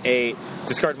 drop to 8,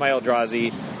 discard my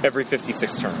Eldrazi every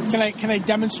 56 turns. Can I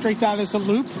demonstrate that as a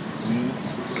loop?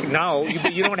 No,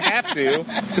 you don't have to,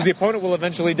 because the opponent will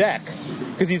eventually deck.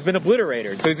 Because he's been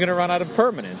obliterated, so he's going to run out of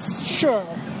permanence. Sure.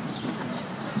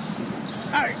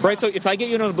 Right, so if I get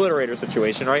you in an obliterator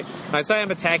situation, right, and I say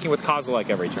I'm attacking with Kozilek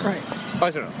every turn. Right. Oh,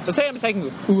 no. Let's say I'm attacking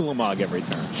with Ulamog every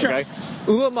turn. Sure. Okay?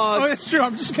 Ulamog... Oh, that's true.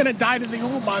 I'm just going to die to the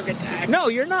Ulamog attack. No,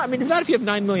 you're not. I mean, not if you have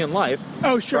 9 million life.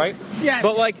 Oh, sure. Right? Yes.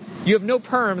 But, you have no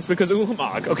perms because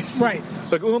Ulamog, okay? Right.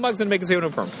 Ulamog's going to make us no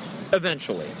perm.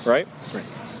 Eventually, right? Right.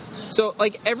 So,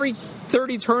 every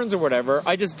 30 turns or whatever,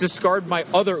 I just discard my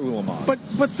other Ulamog.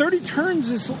 But 30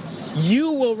 turns is...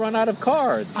 You will run out of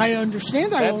cards. I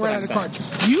understand I will run out of cards.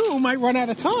 You might run out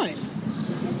of time.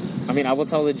 I mean, I will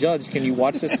tell the judge, can you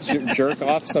watch this jerk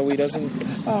off so he doesn't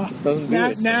do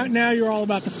this? Now you're all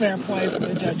about the fair play from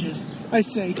the judges. I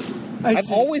see.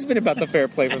 I've always been about the fair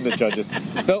play from the judges.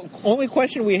 The only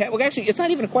question we have... Well, actually, it's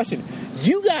not even a question.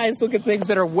 You guys look at things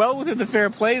that are well within the fair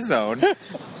play zone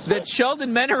that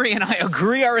Sheldon Menery and I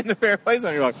agree are in the fair play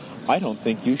zone. You're like, I don't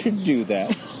think you should do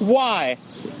that. Why?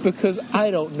 Because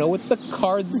I don't know what the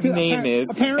card's name is,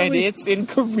 and it's in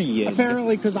Korean.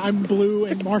 Apparently because I'm blue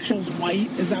and Marshall's white.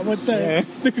 Is that what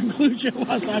the conclusion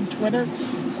was on Twitter?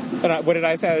 And what did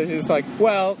I say? I was just like,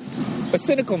 well, a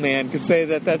cynical man could say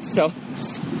that that's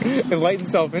enlightened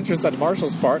self-interest on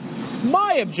Marshall's part.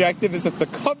 My objective is that the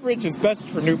coverage is best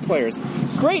for new players.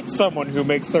 Great, someone who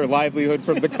makes their livelihood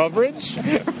from the coverage.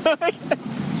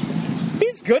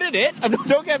 He's good at it. I mean,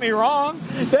 don't get me wrong.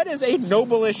 That is a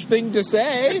noble-ish thing to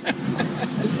say. I'm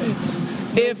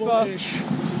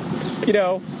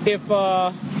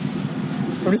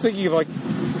just thinking of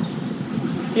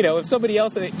if somebody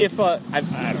else, I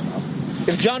don't know,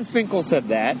 if John Finkel said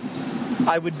that,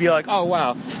 I would be like, oh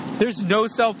wow, there's no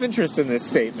self-interest in this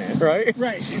statement, right?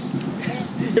 Right.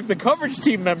 If the coverage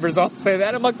team members all say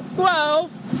that, I'm like, well,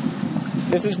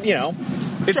 this is,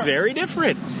 it's very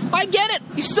different. I get it.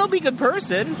 You still be a good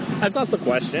person. That's not the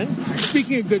question.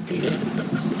 Speaking of good people,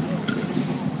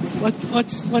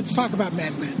 let's talk about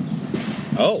Mad Men.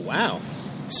 Oh wow!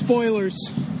 Spoilers.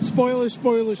 All right,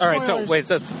 so wait,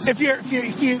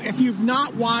 if you've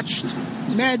not watched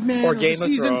Mad Men or Game the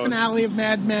season of Thrones. Finale of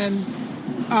Mad Men,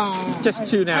 just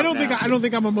tune out. I don't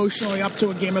think I'm emotionally up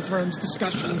to a Game of Thrones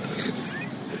discussion.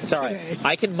 It's all right.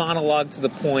 I can monologue to the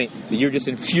point that you're just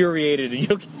infuriated and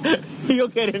you'll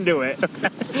get into it.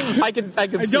 I can. I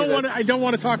don't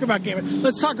want to talk about Game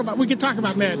of. We can talk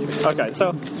about Mad Men. Okay,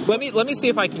 so let me see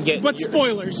if I can get. But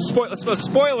spoilers.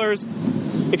 Spoilers.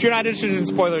 If you're not interested in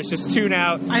spoilers, just tune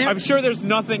out. I'm sure there's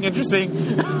nothing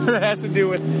interesting that has to do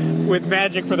with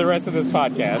magic for the rest of this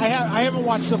podcast. I haven't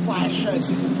watched the Flash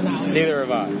season finale. Neither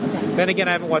have I. Okay. Then again,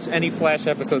 I haven't watched any Flash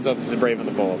episodes other than The Brave and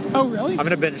the Bold. Oh, really? I'm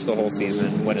going to binge the whole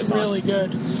season when it's really on.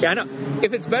 good. Yeah, I know.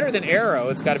 If it's better than Arrow,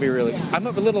 it's got to be really... Yeah. I'm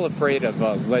a little afraid of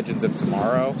Legends of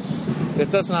Tomorrow. It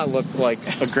does not look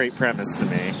like a great premise to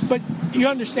me. But you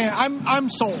understand, I'm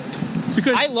sold.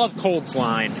 Because I love Cold's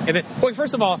line. And then, wait,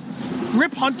 first of all...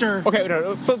 Rip Hunter. Okay,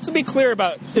 no, so to be clear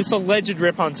about it's alleged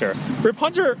Rip Hunter. Rip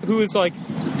Hunter, who is like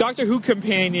Doctor Who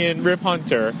companion Rip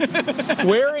Hunter,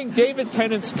 wearing David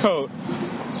Tennant's coat,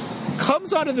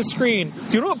 comes onto the screen.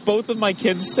 Do you know what both of my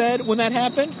kids said when that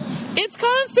happened? It's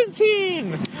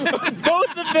Constantine!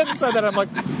 Both of them said that. I'm like,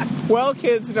 well,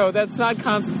 kids, no, that's not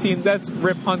Constantine, that's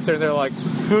Rip Hunter. And they're like,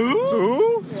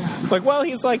 who? Yeah. Like, well,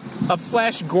 he's like a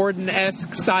Flash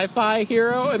Gordon-esque sci-fi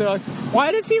hero. And they're like,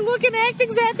 why does he look and act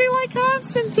exactly like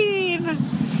Constantine?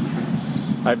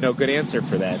 I have no good answer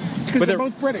for that. Because they're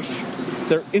both British.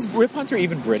 Is Rip Hunter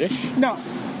even British? No.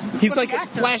 He's like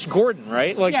Flash Gordon,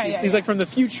 right? Like he's like from the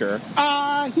future.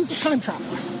 He's a time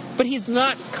traveler. But he's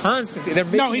not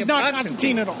Constantine. No, he's not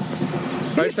Constantine at all.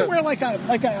 He used to wear like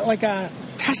a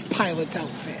test pilot's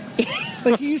outfit.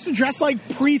 Like he used to dress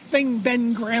like pre-thing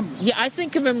Ben Grimm. Yeah, I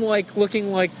think of him like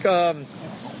looking like Adam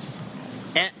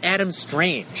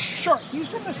Strange. Sure, he's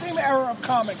from the same era of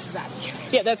comics as Adam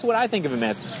Strange. Yeah, that's what I think of him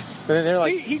as. But then they're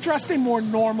like he dressed in more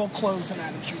normal clothes than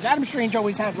Adam Strange. Adam Strange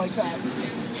always had like that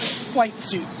flight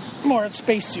suit, more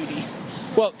spacesuity.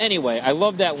 Well, anyway, I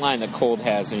love that line that Cold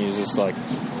has, and he's just like,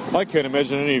 I can't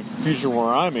imagine any future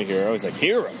where I'm a hero. He's like,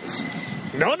 heroes?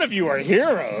 None of you are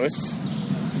heroes.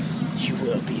 You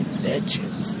will be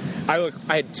legends. I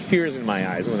had tears in my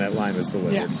eyes when that line was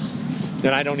delivered. Yeah.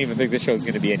 And I don't even think the show's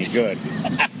going to be any good.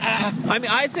 I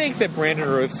mean, I think that Brandon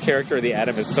Routh's character, the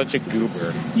Atom, is such a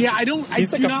goober. Yeah,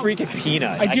 He's like a freaking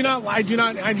peanut. I do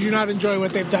not enjoy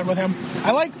what they've done with him.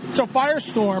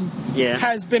 Firestorm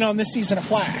has been on this season of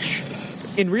Flash.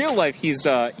 In real life, he's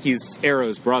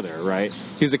Arrow's brother, right?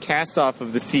 He's a cast-off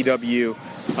of the CW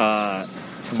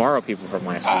Tomorrow people from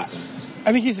last season.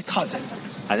 I think he's a cousin.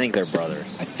 I think they're brothers.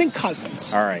 I think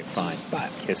cousins. All right, fine.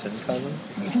 But kissing cousins?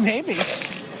 Maybe.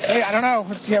 Hey, I don't know.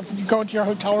 You have to go into your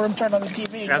hotel room, turn on the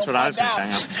TV. That's what I was going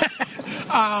to say.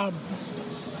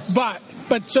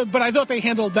 But I thought they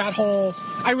handled that whole.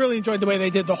 I really enjoyed the way they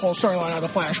did the whole storyline of the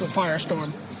Flash with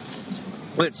Firestorm.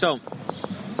 Wait, so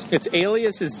it's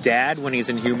Alias's dad when he's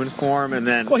in human form, and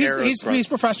then he's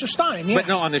Professor Stein. Yeah. But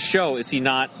no, on the show, is he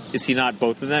not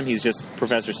both of them? He's just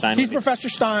Professor Stein. He's Professor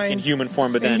Stein in human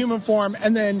form, and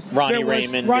then Ronnie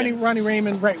Raymond. Ronnie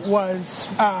Raymond, right, was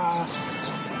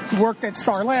worked at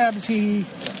Star Labs. He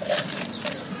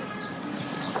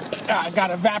got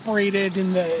evaporated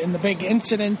in the big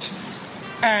incident,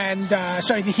 and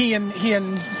so he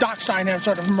and Doc Stein have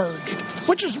sort of merged,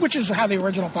 which is how the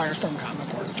original Firestorm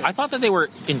comic worked. I thought that they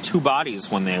were in two bodies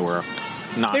when they were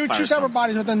not. They were two separate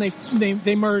bodies, but then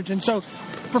they merged, and so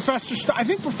I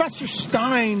think Professor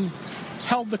Stein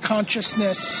held the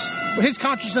consciousness. His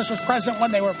consciousness was present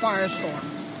when they were Firestorm.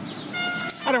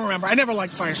 I don't remember. I never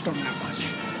liked Firestorm that much.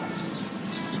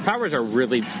 His powers are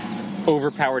really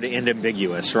overpowered and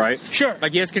ambiguous, right? Sure.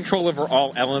 Like he has control over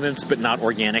all elements, but not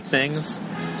organic things,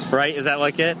 right? Is that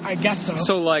like it? I guess so.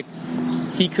 So like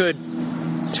he could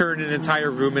turn an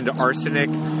entire room into arsenic,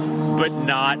 but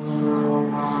not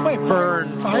burn.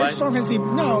 Firestorm has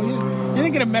you're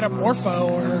thinking of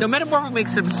Metamorpho or no? Metamorpho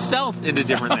makes himself into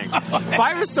different things.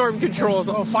 Firestorm controls.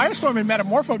 Oh, Firestorm and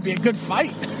Metamorpho would be a good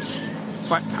fight.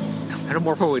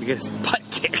 Metamorpho would get his butt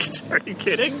kicked. Are you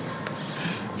kidding?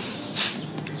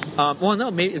 Well,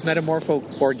 no. Maybe is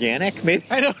Metamorpho organic? Maybe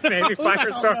I don't know. Maybe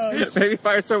Firestorm. Maybe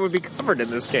Firestorm would be covered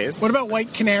in this case. What about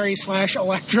White Canary /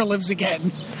 Elektra Lives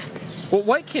Again? Well,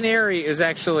 White Canary is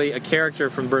actually a character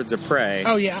from Birds of Prey.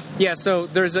 Oh yeah. Yeah. So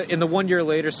there's in the 1 year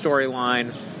later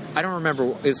storyline. I don't remember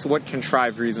what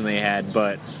contrived reason they had,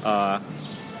 but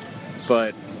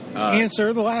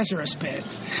answer the Lazarus Pit.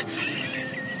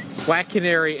 Black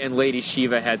Canary and Lady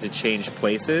Shiva had to change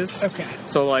places. Okay.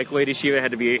 So, like, Lady Shiva had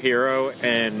to be a hero,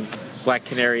 and Black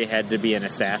Canary had to be an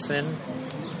assassin.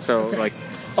 So like,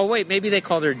 oh wait, maybe they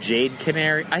called her Jade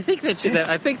Canary. I think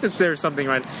that there's something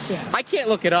right. Yeah. I can't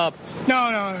look it up.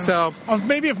 No. So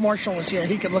maybe if Marshall was here,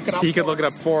 he could look it up. He could look it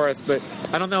up for us, but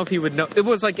I don't know if he would know. It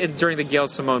was like during the Gail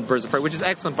Simone Birds of Prey, which is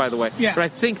excellent, by the way. Yeah. But I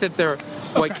think that their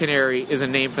White Canary is a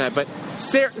name for that. But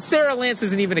Sarah Lance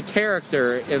isn't even a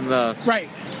character in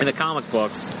the comic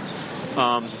books,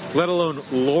 let alone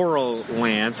Laurel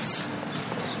Lance.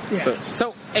 Yeah.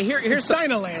 So here's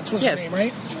Dinah Lance was her name,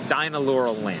 right? Dinah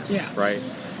Laurel Lance. Yeah. Right.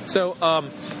 So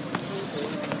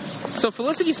So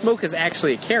Felicity Smoke is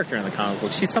actually a character in the comic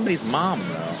book. She's somebody's mom,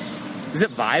 though. Is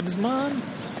it Vibe's mom?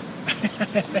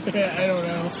 I don't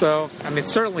know. So, I mean,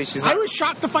 certainly she's not. I was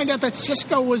shocked to find out that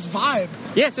Cisco was Vibe.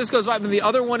 Yeah, Cisco's Vibe, and the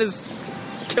other one is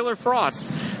Killer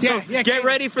Frost. So get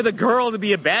ready for the girl to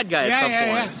be a bad guy at some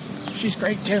point. Yeah. She's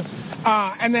great, too.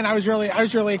 And then I was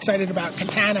really excited about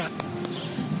Katana.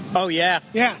 Oh, yeah.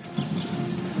 Yeah.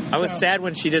 I was sad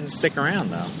when she didn't stick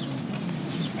around, though.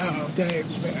 Oh,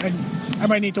 I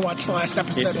might need to watch the last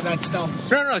episode of that still.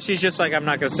 No, she's just like, I'm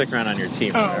not going to stick around on your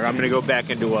team. I'm going to go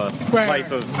back into a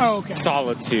life of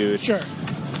solitude. Sure.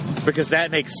 Because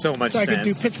that makes so much sense. So I could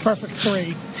do Pitch Perfect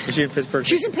 3. Is she in Pitch Perfect?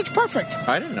 She's in Pitch Perfect.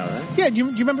 I didn't know that. Yeah, do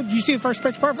you remember, did you see the first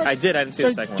Pitch Perfect? I did, I didn't see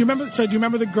the second one. Do you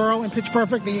remember the girl in Pitch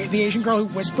Perfect, the Asian girl who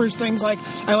whispers things like,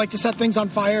 I like to set things on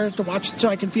fire to watch so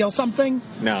I can feel something?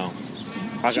 No.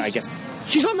 I guess...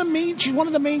 She's one of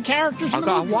the main characters in the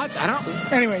movie. Watch. I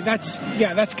don't. Anyway, that's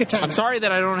Katana. I'm sorry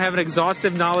that I don't have an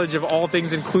exhaustive knowledge of all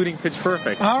things, including Pitch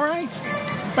Perfect. All right.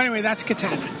 But anyway, that's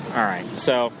Katana. All right.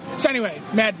 So anyway,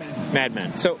 Mad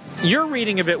Men. So your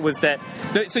reading of it was that.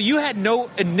 So you had no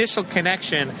initial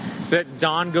connection that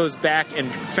Don goes back and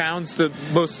founds the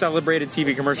most celebrated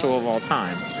TV commercial of all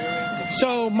time.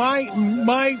 So my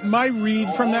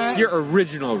read from that. Your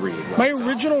original read.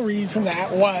 Original read from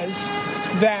that was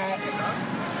that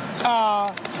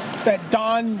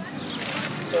Don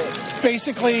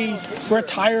basically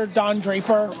retired Don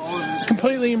Draper,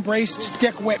 completely embraced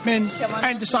Dick Whitman,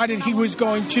 and decided he was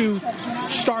going to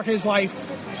start his life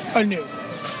anew.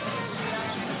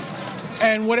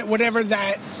 And whatever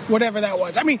that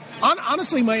was. I mean,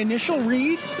 honestly, my initial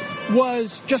read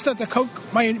was just that the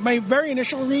Coke. My very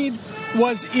initial read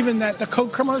was even that the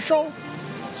Coke commercial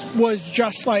was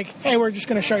just like, hey, we're just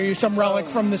going to show you some relic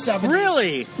from the 70s.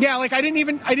 Really? Yeah, like I didn't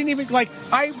even like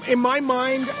in my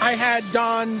mind I had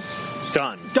Don,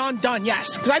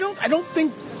 yes, because I don't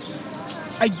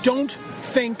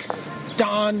think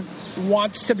Don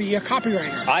wants to be a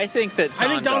copywriter. I think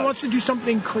Don wants to do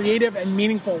something creative and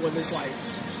meaningful with his life.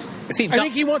 See, I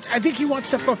think he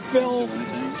wants to fulfill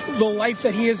the life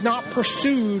that he has not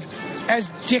pursued as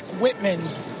Dick Whitman.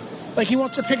 Like, he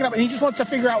wants to pick it up, and he just wants to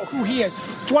figure out who he is.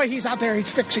 That's why he's out there, he's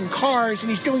fixing cars, and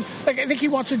he's doing... Like, I think he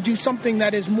wants to do something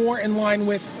that is more in line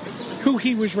with who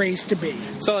he was raised to be.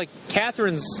 So, like,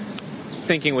 Catherine's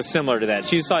thinking was similar to that.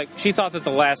 She's like, she thought that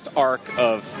the last arc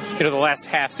of, the last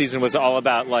half season was all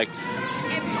about, like...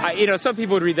 some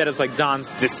people would read that as like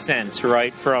Don's descent,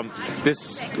 right, from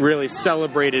this really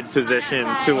celebrated position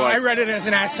to I read it as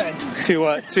an ascent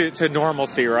to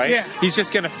normalcy, right? Yeah. He's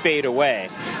just going to fade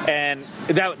away, and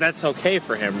that's okay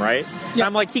for him, right? Yeah.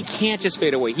 I'm like, he can't just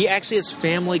fade away. He actually has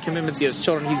family commitments. He has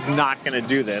children. He's not going to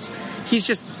do this. He's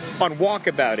just on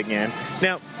walkabout again.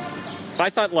 Now, I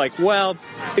thought, like, well,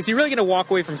 is he really going to walk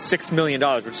away from $6 million,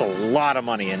 which is a lot of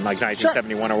money in like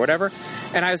 1971 or whatever?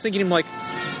 And I was thinking, like.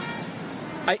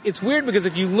 It's weird because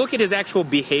if you look at his actual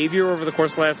behavior over the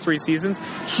course of the last 3 seasons,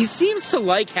 he seems to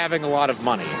like having a lot of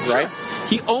money, right? Sure.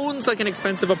 He owns like an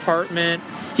expensive apartment.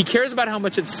 He cares about how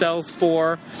much it sells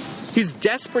for. He's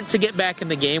desperate to get back in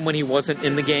the game when he wasn't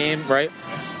in the game, right?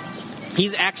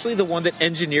 He's actually the one that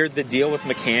engineered the deal with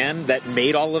McCann that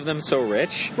made all of them so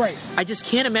rich. Right. I just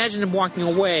can't imagine him walking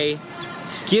away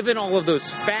given all of those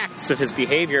facts of his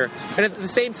behavior, and at the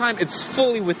same time, it's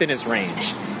fully within his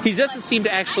range. He doesn't seem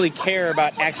to actually care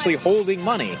about actually holding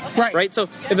money. Right? So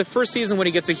in the first season when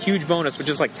he gets a huge bonus, which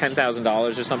is like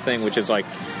 $10,000 or something, which is like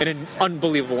an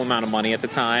unbelievable amount of money at the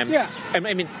time. Yeah. I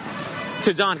mean,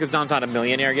 to Don, because Don's not a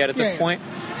millionaire yet at this point,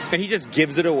 and he just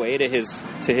gives it away to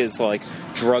his like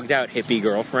drugged out hippie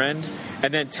girlfriend,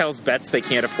 and then tells Bets they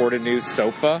can't afford a new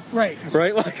sofa. Right.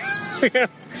 Like,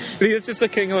 it's just the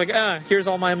king, like, here's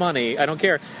all my money. I don't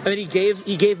care. And then he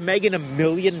gave Megan $1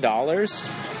 million. It's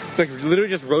like literally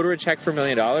just wrote her a check for $1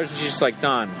 million. And she's just like,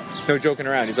 Don, no joking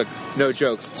around. He's like, no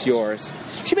jokes, it's yours.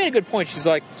 She made a good point. She's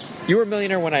like, you were a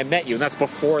millionaire when I met you, and that's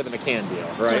before the McCann deal,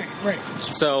 right? Right.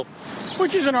 So.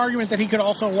 Which is an argument that he could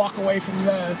also walk away from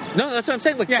the... No, that's what I'm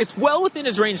saying. Like, it's well within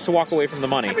his range to walk away from the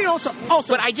money. I mean, also,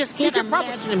 but I just can't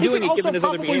imagine him doing it given his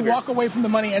other behavior. He could probably walk away from the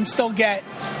money and still get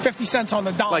 50 cents on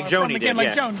the dollar like Joni did,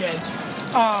 like Joan did.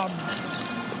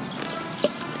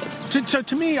 So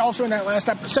to me, also in that last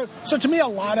episode, so to me, a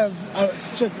lot of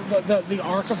the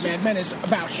arc of Mad Men is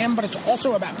about him, but it's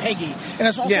also about Peggy, and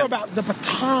it's also about the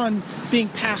baton being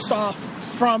passed off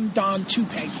from Don to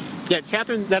Peggy. Yeah,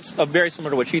 Catherine, that's very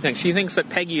similar to what she thinks. She thinks that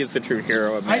Peggy is the true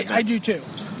hero of Mad Men. I do too.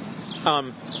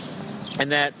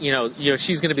 And that you know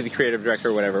she's going to be the creative director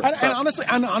or whatever. And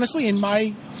honestly, in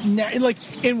my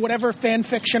in whatever fan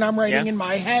fiction I'm writing in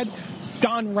my head,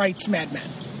 Don writes Mad Men.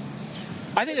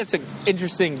 I think that's an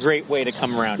interesting, great way to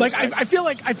come around. Like, I feel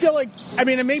like, I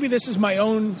mean, and maybe this is my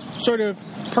own sort of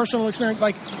personal experience,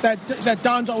 like, that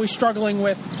Don's always struggling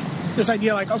with this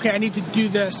idea, like, okay, I need to do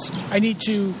this, I need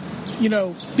to,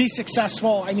 be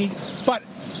successful, but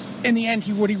in the end,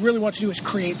 what he really wants to do is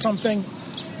create something,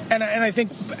 and I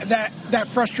think that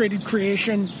frustrated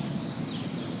creation,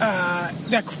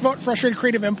 that frustrated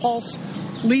creative impulse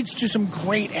leads to some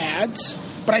great ads.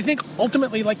 But I think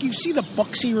ultimately, like, you see the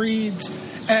books he reads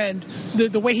and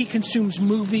the way he consumes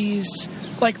movies.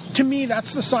 Like, to me,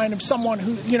 that's the sign of someone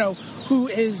who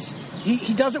is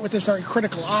he does it with this very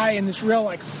critical eye and this real,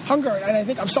 like, hunger. And I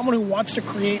think of someone who wants to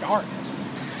create art.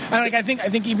 And like, I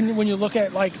think even when you look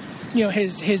at, like,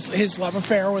 his love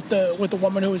affair with the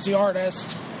woman who was the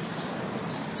artist.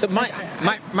 So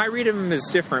my read of him is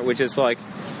different, which is like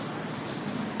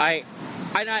I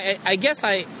guess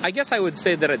I would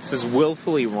say that this is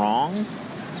willfully wrong,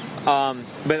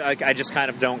 but like I just kind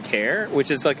of don't care.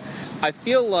 Which is like, I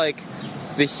feel like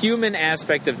the human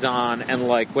aspect of Don and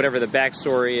like whatever the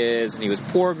backstory is, and he was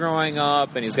poor growing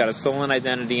up, and he's got a stolen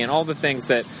identity, and all the things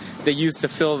that they used to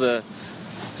fill the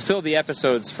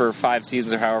episodes for 5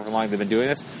 seasons or however long they've been doing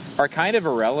this, are kind of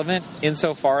irrelevant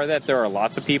insofar that there are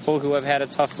lots of people who have had a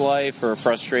tough life or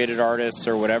frustrated artists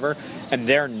or whatever, and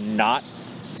they're not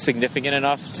significant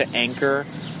enough to anchor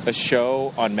a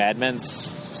show on Mad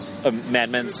Men's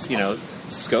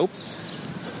scope,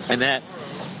 and that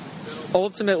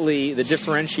ultimately the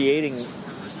differentiating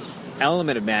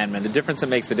element of Mad Men, the difference that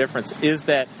makes the difference, is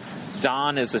that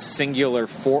Don is a singular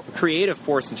creative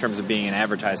force in terms of being an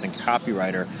advertising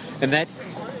copywriter, and that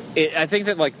I think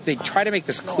that like they try to make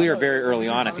this clear very early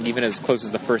on. I think even as close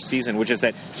as the first season, which is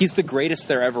that he's the greatest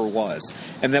there ever was,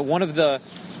 and that one of the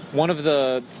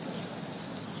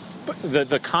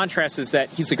contrast is that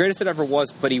he's the greatest that ever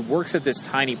was, but he works at this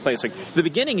tiny place. Like, at the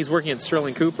beginning, he's working at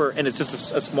Sterling Cooper, and it's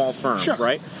just a small firm,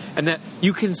 right? And that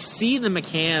you can see the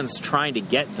McCanns trying to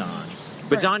get Don.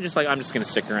 But Don just like, I'm just going to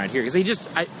stick around here. Because he just,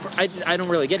 I don't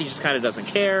really get it. He just kind of doesn't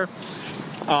care.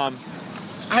 I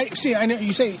know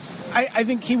you say, I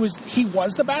think he was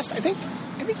the best. I think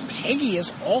Peggy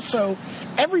is also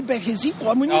every bit his equal.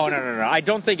 I mean, no. I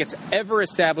don't think it's ever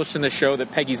established in the show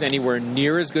that Peggy's anywhere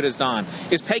near as good as Don.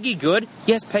 Is Peggy good?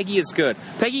 Yes, Peggy is good.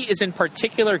 Peggy is in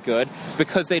particular good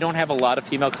because they don't have a lot of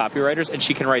female copywriters, and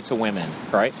she can write to women,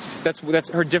 right? That's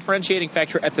her differentiating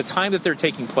factor at the time that they're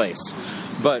taking place.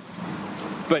 But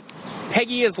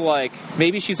Peggy is like,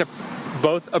 maybe she's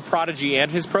both a prodigy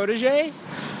and his protege,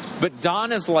 but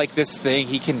Don is like this thing.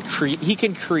 He can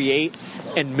create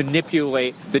and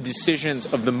manipulate the decisions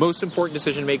of the most important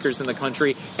decision makers in the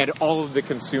country and all of the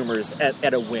consumers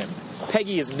at a whim.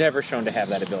 Peggy is never shown to have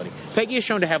that ability. Peggy is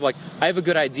shown to have, like, I have a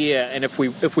good idea, and if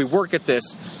we work at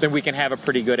this, then we can have a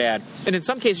pretty good ad. And in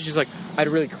some cases, she's like, I had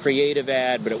a really creative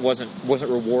ad, but it wasn't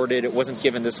rewarded. It wasn't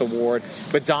given this award.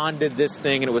 But Don did this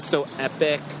thing, and it was so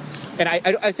epic. And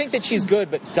I think that she's good,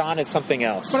 but Don is something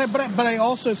else. But I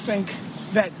also think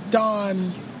that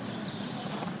Don,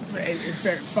 it's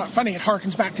very funny, it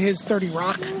harkens back to his 30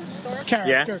 Rock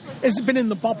character, has been in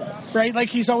the bubble, right? Like,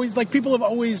 he's always, like, people have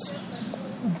always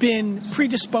been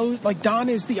predisposed, like, Don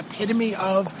is the epitome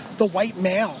of the white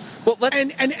male. Well,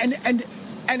 and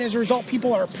as a result,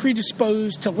 people are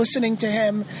predisposed to listening to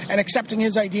him and accepting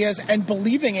his ideas and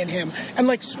believing in him. And,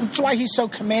 like, that's why he's so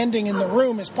commanding in the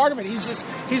room as part of it.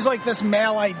 He's like this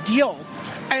male ideal.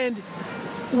 And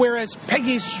whereas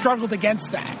Peggy's struggled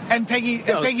against that. And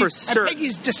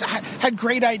Peggy's just had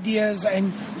great ideas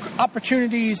and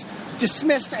opportunities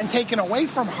dismissed and taken away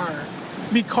from her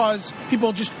because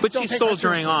people just But she's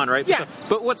soldiering on, right? Yeah. So,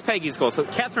 but what's Peggy's goal? So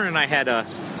Catherine and I had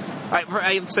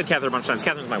I've said Catherine a bunch of times.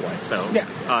 Catherine's my wife, so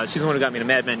she's the one who got me to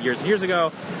Mad Men years and years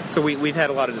ago. So we've had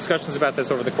a lot of discussions about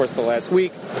this over the course of the last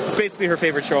week. It's basically her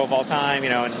favorite show of all time,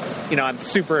 and I'm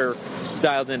super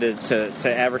dialed into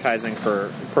advertising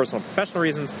for personal and professional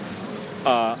reasons.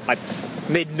 I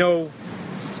made no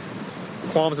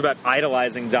qualms about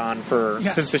idolizing Don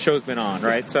since the show's been on,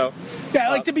 right? So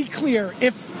to be clear,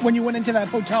 when you went into that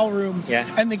hotel room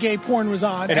and the gay porn was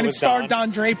on and it starred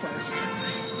Don Draper.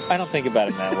 I don't think about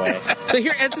it that way. So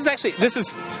here,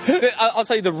 I'll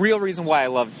tell you the real reason why I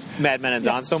love Mad Men and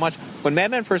Don so much. when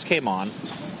Mad Men first came on,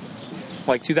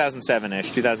 like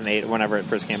 2007-ish, 2008, whenever it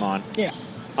first came on. Yeah.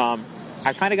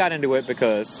 I kind of got into it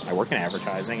because I work in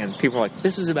advertising, and people are like,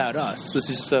 this is about us. This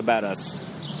is about us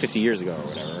 50 years ago or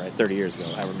whatever, right? 30 years ago,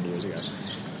 however many years ago.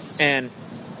 And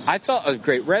I felt a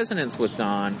great resonance with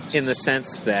Don in the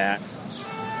sense that,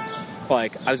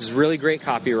 like, I was this really great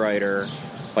copywriter,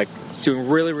 like, doing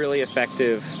really, really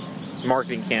effective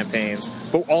marketing campaigns,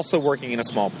 but also working in a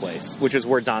small place, which is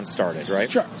where Don started,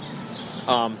 right? Sure.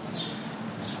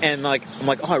 And, like, I'm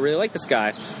like, oh, I really like this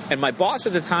guy. And my boss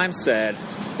at the time said,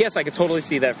 yes, I could totally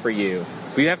see that for you.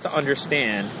 But you have to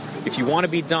understand, if you want to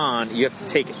be Don, you have to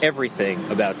take everything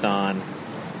about Don,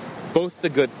 both the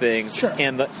good things sure.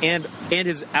 and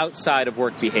his outside of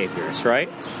work behaviors, right?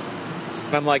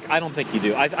 And I'm like, I don't think you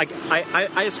do.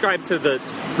 I ascribe to the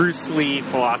Bruce Lee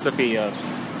philosophy of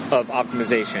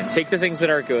optimization. Take the things that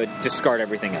are good, discard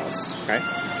everything else, right?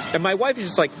 And my wife is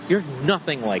just like, you're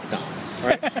nothing like Don,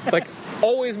 right? Like,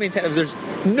 always maintain there's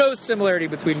no similarity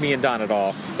between me and Don at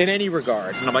all in any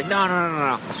regard. And I'm like,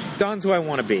 no. Don's who I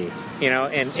want to be, you know,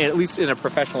 and at least in a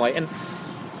professional life. And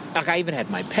like, I even had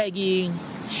my Peggy.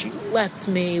 She left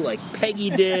me like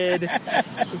Peggy did,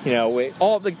 you know,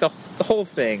 all like the whole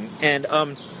thing. And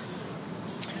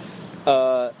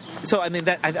so I mean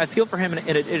that I feel for him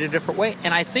in a different way.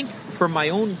 And I think for my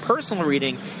own personal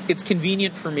reading, it's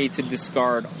convenient for me to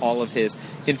discard all of his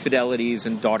infidelities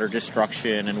and daughter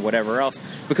destruction and whatever else,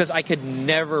 because I could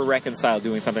never reconcile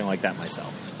doing something like that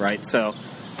myself, right? So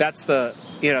that's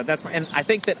and I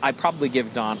think that I probably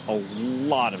give Don a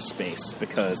lot of space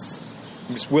because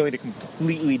I'm just willing to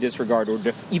completely disregard or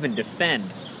even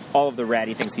defend all of the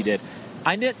ratty things he did.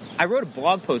 I wrote a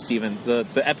blog post even, the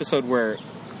episode where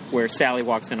Sally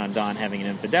walks in on Don having an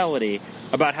infidelity,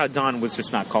 about how Don was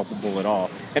just not culpable at all.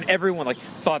 And everyone like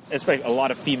thought, especially a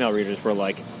lot of female readers were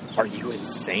like, are you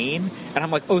insane? And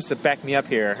I'm like, oh, so back me up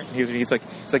here. And he's like,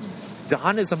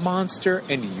 Don is a monster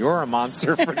and you're a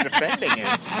monster for defending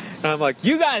him. And I'm like,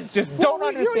 you guys just don't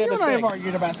understand you and I have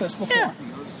argued about this before. Yeah.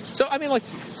 So, I mean,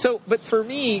 but for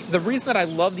me, the reason that I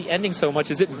love the ending so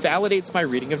much is it validates my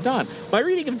reading of Don. My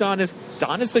reading of Don is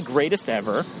the greatest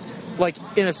ever. Like,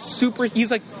 he's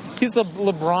the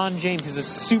LeBron James. He's a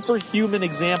superhuman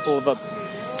example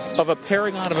of a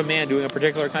paragon of a man doing a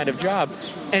particular kind of job.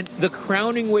 And the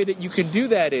crowning way that you can do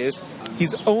that is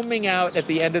he's oming out at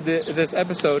the end of this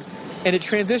episode, and it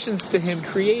transitions to him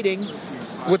creating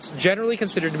what's generally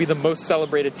considered to be the most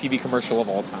celebrated TV commercial of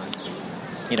all time.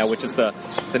 You know, which is the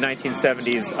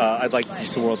 1970s I'd like to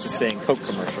teach the world to sing Coke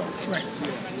commercial. Right.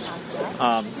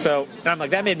 So I'm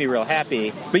like, that made me real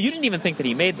happy. But you didn't even think that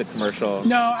he made the commercial.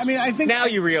 No, I mean, I think now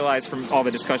you realize from all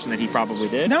the discussion that he probably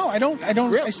did. No, I don't.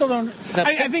 Really? I still don't. The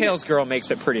Pigtails girl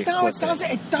makes it pretty explicit. No,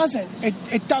 it doesn't.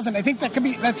 It doesn't. I think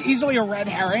that's easily a red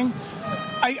herring.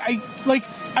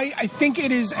 I think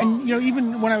it is, and you know,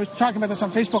 even when I was talking about this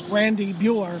on Facebook, Randy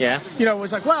Bueller,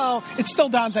 was like, well, it's still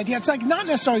Don's idea. It's like not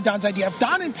necessarily Don's idea. If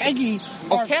Don and Peggy,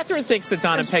 Catherine thinks that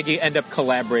Don and Peggy end up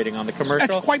collaborating on the commercial.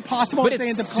 That's quite possible. But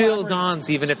it's still Don's,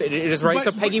 even if it is right.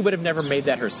 So Peggy would have never made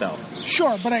that herself.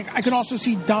 Sure, but I could also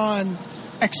see Don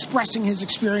expressing his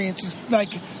experiences, like,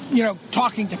 you know,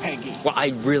 talking to Peggy. Well, I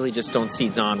really just don't see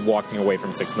Don walking away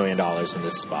from $6 million in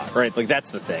this spot, right? Like,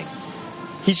 that's the thing.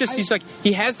 He's like,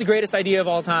 he has the greatest idea of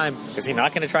all time. Is he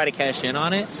not going to try to cash in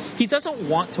on it? He doesn't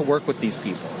want to work with these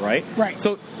people, right? Right.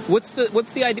 So what's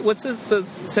the idea? What's the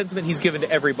sentiment he's given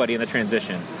to everybody in the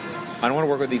transition? I don't want to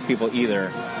work with these people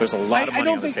either. There's a lot of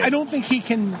money on the table. I don't think he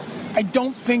can. I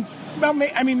don't think. Well,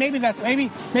 I mean, maybe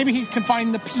he can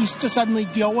find the peace to suddenly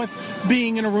deal with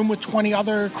being in a room with 20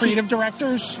 other creative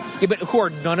directors. Yeah,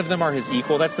 but none of them are his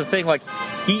equal. That's the thing. Like,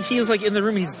 he is like in the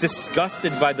room. He's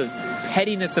disgusted by the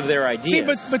pettiness of their ideas. See,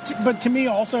 but to me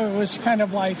also it was kind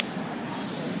of like,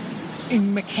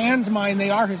 in McCann's mind, they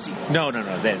are his equals. No.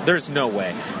 There's no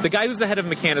way. The guy who's the head of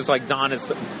McCann is like,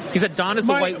 he said Don is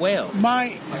the white whale.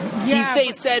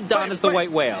 They said Don is the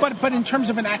white whale. But in terms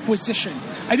of an acquisition,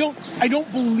 I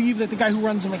don't believe that the guy who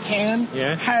runs McCann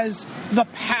has the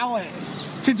palate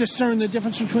to discern the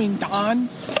difference between Don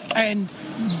and,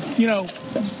 you know,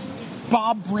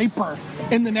 Bob Raper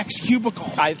in the next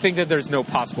cubicle. I think that there's no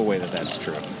possible way that that's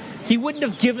true. He wouldn't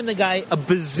have given the guy $1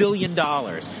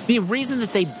 bazillion. The reason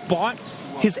that they bought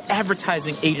his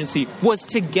advertising agency was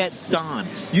to get Don.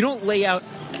 You don't lay out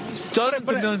dozens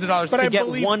of millions of dollars to get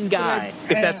one guy if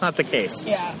that's not the case.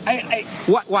 Yeah.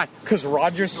 What? Because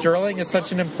Roger Sterling is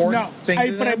such an important thing to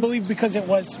them? But I believe because it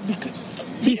was...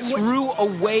 He threw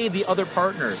away the other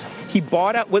partners. He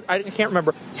bought out, I can't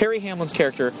remember, Harry Hamlin's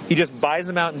character, he just buys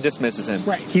him out and dismisses him.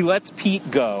 Right. He lets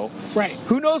Pete go. Right.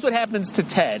 Who knows what happens to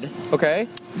Ted, okay?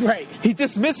 Right. He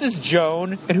dismisses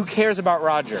Joan, and who cares about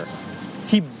Roger?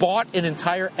 He bought an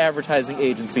entire advertising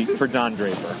agency for Don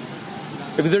Draper.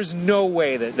 There's no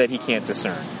way that he can't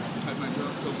discern.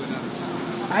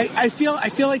 I feel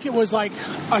like it was like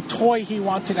a toy he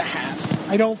wanted to have.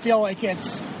 I don't feel like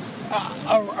it's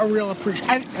a real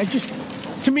appreciation. I just,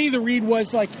 to me, the read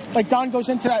was like Don goes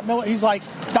into that Miller. He's like,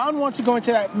 Don wants to go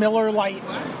into that Miller Lite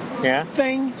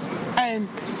thing and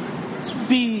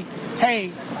be,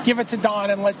 hey, give it to Don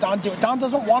and let Don do it. Don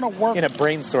doesn't want to work in a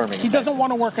brainstorming session. He doesn't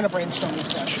want to work in a brainstorming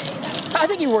session. I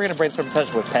think you work in a brainstorming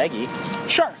session with Peggy.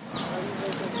 Sure.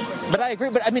 But I agree.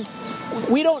 But I mean,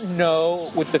 we don't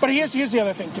know with the. But here's the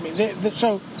other thing to me.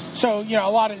 So a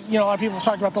lot of people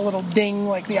talk about the little ding,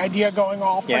 like the idea going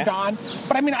off for Don.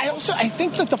 But I mean, I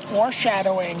think that the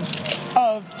foreshadowing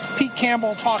of Pete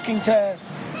Campbell talking to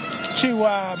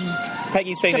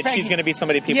Peggy saying that she's going to be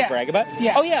somebody people brag about.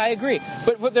 Yeah. Oh yeah, I agree.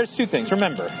 But there's two things.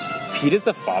 Remember, Pete is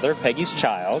the father of Peggy's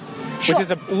child, which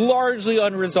is a largely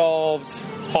unresolved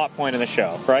plot point in the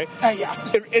show, right?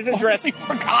 Yeah. It addressed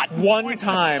one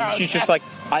time. She's just like,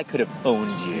 I could have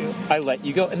owned you. I let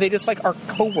you go. And they just like are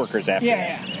co-workers after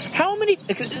that. Yeah. How many...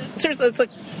 Seriously, it's like...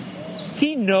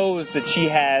 He knows that she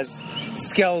has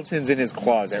skeletons in his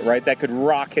closet, right? That could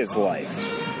rock his life.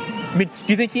 I mean,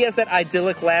 do you think he has that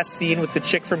idyllic last scene with the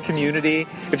chick from Community?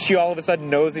 If she all of a sudden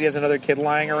knows that he has another kid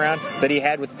lying around that he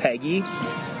had with Peggy?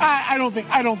 I don't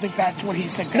think that's what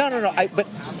he's thinking. No. But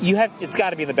it's got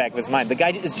to be in the back of his mind. The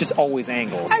guy is just always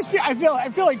angles. I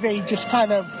feel like they just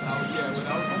kind of.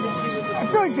 I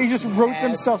feel like they just wrote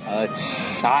themselves a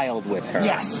child with her.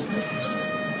 Yes.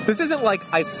 This isn't like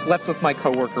I slept with my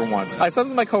coworker once. I slept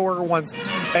with my coworker once,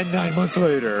 and 9 months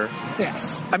later.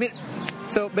 Yes. I mean,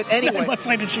 but anyway. 9 months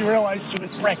later, she realized she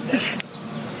was pregnant.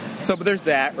 But there's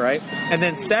that, right? And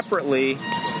then separately.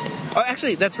 Oh,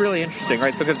 actually, that's really interesting,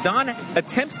 right? So, because Don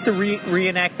attempts to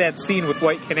reenact that scene with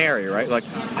White Canary, right? Like,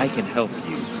 I can help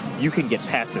you. You can get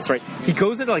past this, right? He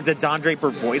goes into, like, the Don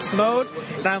Draper voice mode,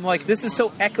 and I'm like, this is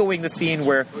so echoing the scene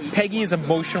where Peggy is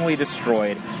emotionally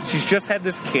destroyed. She's just had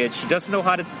this kid. She doesn't know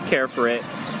how to care for it.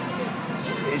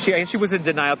 She was in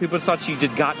denial. People just thought she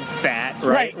had gotten fat,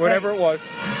 right? Whatever it was.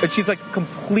 And she's, like,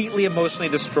 completely emotionally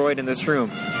destroyed in this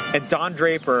room. And Don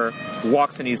Draper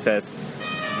walks in and he says,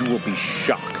 you will be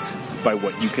shocked by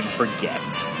what you can forget.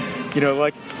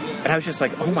 And I was just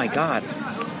like, oh my God,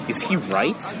 is he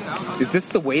right? Is this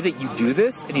the way that you do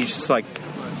this? And he's just like,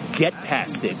 get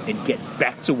past it and get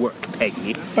back to work,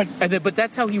 Peggy. But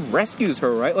that's how he rescues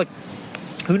her, right? Like,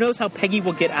 who knows how Peggy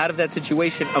will get out of that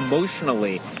situation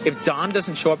emotionally if Don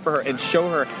doesn't show up for her and show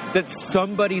her that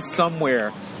somebody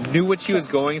somewhere knew what she was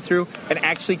going through and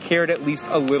actually cared at least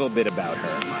a little bit about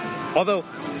her. Although,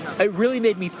 it really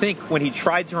made me think when he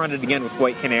tried to run it again with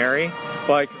White Canary,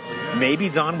 like, maybe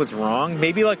Don was wrong.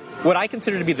 Maybe, like, what I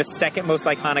consider to be the second most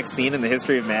iconic scene in the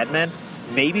history of Mad Men,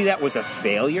 maybe that was a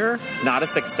failure, not a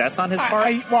success on his part.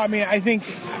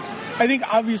 I think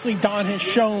obviously Don has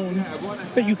shown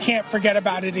that you can't forget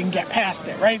about it and get past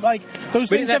it, right? Like, those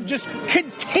things have just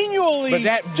continually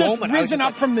risen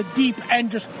up from the deep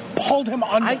and just pulled him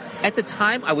under. At the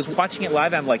time, I was watching it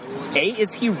live, I'm like, A,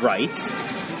 is he right?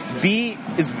 B,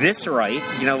 is this right?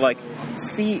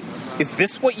 C, is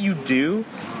this what you do?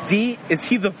 D, is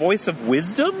he the voice of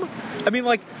wisdom? I mean,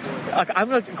 I'm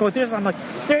going through this, I'm like,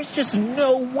 there's just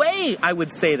no way I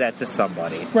would say that to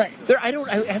somebody. Right. I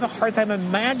have a hard time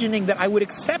imagining that I would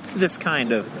accept this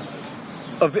kind of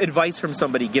advice from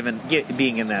somebody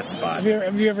being in that spot.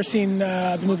 Have you ever seen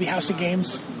the movie House of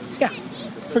Games? Yeah.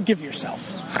 Forgive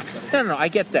yourself. No, I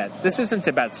get that. This isn't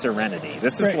about serenity.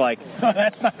 This is like... No,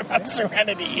 that's not about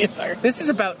serenity either. This is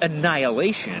about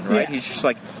annihilation, right? Yeah. He's just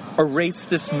like, erase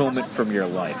this moment from your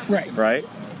life. Right?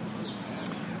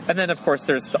 And then, of course,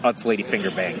 there's the Utz Lady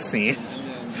Finger Bang scene,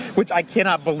 which I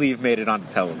cannot believe made it on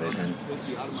television.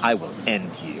 I will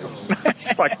end you.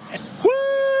 She's like,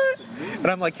 what? And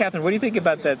I'm like, Catherine, what do you think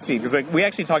about that scene? Because we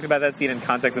actually talked about that scene in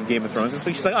context of Game of Thrones this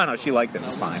week. She's like, oh, no, she liked it.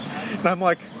 It's fine. And I'm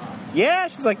like... Yeah,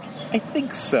 she's like, I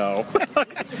think so.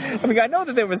 I mean, I know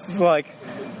that there was this,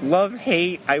 love,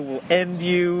 hate, I will end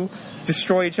you,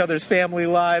 destroy each other's family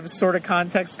lives sort of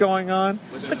context going on,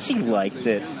 but she liked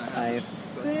it, I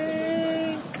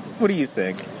think. What do you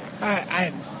think?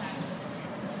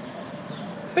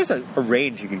 There's a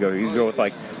range you could go. You could go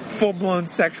with, full-blown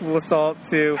sexual assault,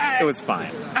 too. It was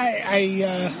fine.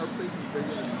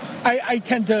 I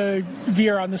tend to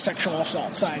veer on the sexual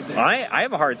assault side there. I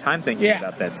have a hard time thinking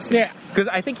about that scene. Yeah. Because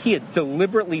I think he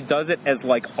deliberately does it as,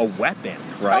 like, a weapon,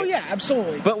 right? Oh, yeah,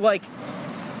 absolutely. But, like,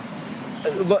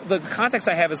 the context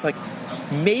I have is, like,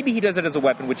 maybe he does it as a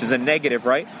weapon, which is a negative,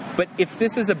 right? But if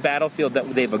this is a battlefield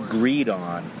that they've agreed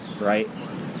on, right?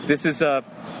 This is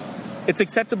it's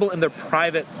acceptable in their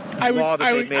private law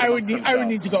that they've made amongst themselves. I would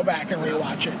need to go back and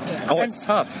rewatch it. It's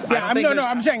tough. Yeah,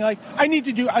 I'm saying, like, I need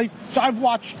to do... So I've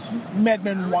watched Mad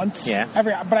Men once. Yeah.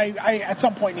 But I at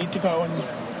some point need to go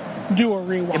and do a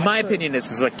rewatch. In my opinion,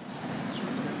 this is, like,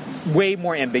 way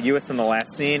more ambiguous than the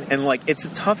last scene. And, like, it's a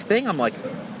tough thing. I'm like...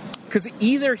 Because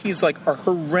either he's, like, a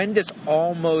horrendous,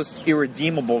 almost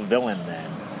irredeemable villain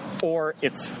then, or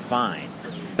it's fine.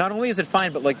 Not only is it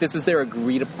fine, but, like, this is their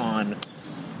agreed upon,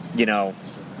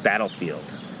 battlefield.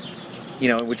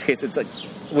 In which case it's, like,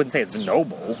 I wouldn't say it's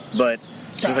noble, but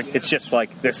it's just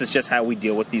like, this is just how we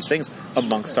deal with these things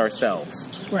amongst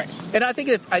ourselves. Right. And I think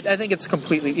it's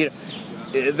completely,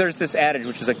 there's this adage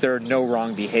which is like, there are no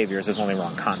wrong behaviors, there's only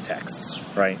wrong contexts,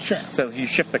 right? Sure. So if you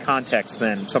shift the context,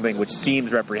 then something which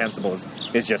seems reprehensible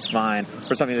is just fine,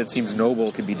 or something that seems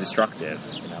noble can be destructive,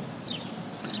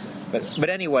 But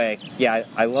anyway, yeah,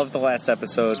 I love the last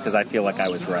episode because I feel like I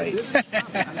was right.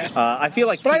 I feel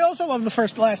like... But I also love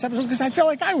the last episode because I feel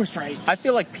like I was right. I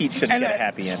feel like Pete shouldn't get a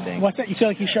happy ending. What's that? You feel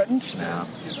like he shouldn't? No.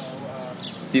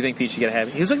 Do you think Pete should get a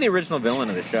happy... He's like the original villain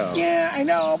of the show. Yeah, I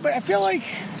know, but I feel like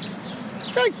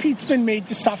Pete's been made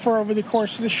to suffer over the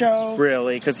course of the show.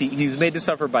 Really? Because he was made to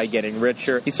suffer by getting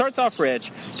richer. He starts off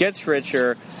rich, gets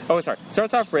richer.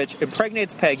 Starts off rich,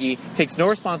 impregnates Peggy, takes no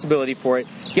responsibility for it,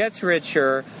 gets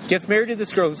richer, gets married to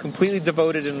this girl who's completely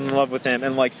devoted and in love with him,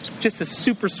 and, like, just a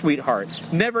super sweetheart.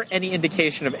 Never any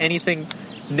indication of anything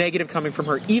negative coming from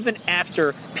her. Even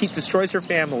after Pete destroys her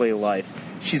family life,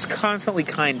 she's constantly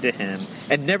kind to him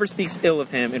and never speaks ill of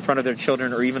him in front of their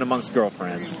children or even amongst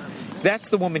girlfriends. That's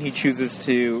the woman he chooses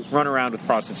to run around with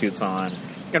prostitutes on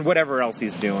and whatever else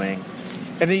he's doing.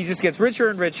 And then he just gets richer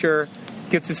and richer,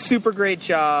 gets a super great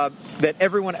job that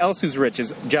everyone else who's rich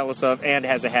is jealous of and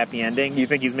has a happy ending. You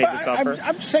think he's made to suffer?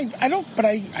 I'm just saying,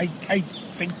 I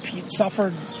think Pete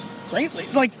suffered greatly.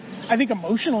 Like, I think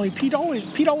emotionally, Pete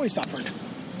always suffered.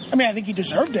 I mean, I think he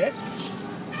deserved it.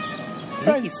 You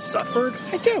think he suffered?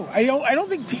 I do. I don't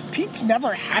think Pete's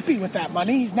never happy with that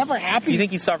money. He's never happy. You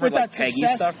think he suffered like Peggy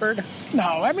suffered? No,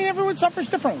 I mean, everyone suffers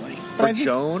differently. Or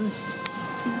Joan?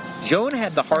 Joan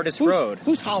had the hardest road.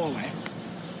 Who's Holloway?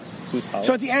 Who's Holloway?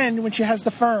 So at the end, when she has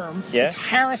the firm, it's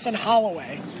Harrison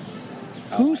Holloway.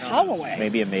 Who's Holloway?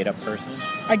 Maybe a made-up person?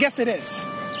 I guess it is.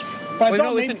 But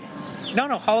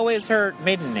No, Holloway is her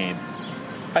maiden name.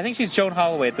 I think she's Joan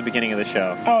Holloway at the beginning of the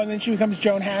show. Oh, and then she becomes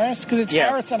Joan Harris? Because it's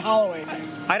Harrison Holloway.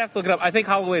 I'd have to look it up. I think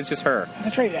Holloway is just her.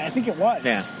 That's right. I think it was.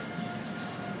 Yeah.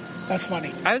 That's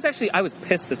funny. I was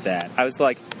pissed at that. I was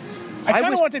like... I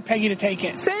kind of wanted Peggy to take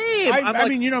it. Same. I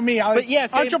mean, you know me.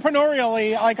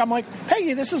 Entrepreneurially, I'm like,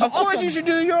 Peggy, this is awesome. Of course you should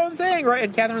do your own thing, right?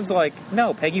 And Catherine's like,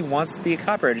 no, Peggy wants to be a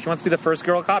copywriter. She wants to be the first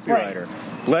girl copywriter.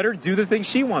 Right. Let her do the thing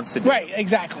she wants to do. Right,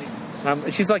 exactly.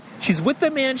 She's like, she's with the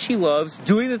man she loves,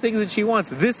 doing the things that she wants.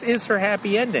 This is her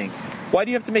happy ending. Why do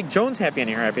you have to make Joan's happy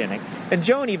ending her happy ending? And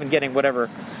Joan even getting whatever...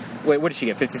 Wait, what did she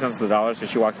get? 50 cents to the dollar, so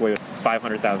she walked away with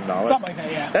 $500,000? Something like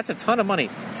that, yeah. That's a ton of money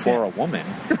for a woman.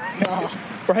 Oh.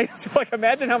 Right? So, like,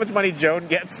 imagine how much money Joan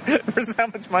gets versus how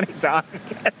much money Don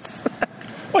gets.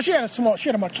 Well, she had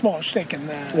a much smaller stake in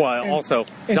the... Also,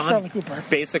 Don Sterling Cooper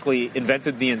basically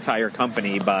invented the entire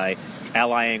company by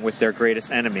allying with their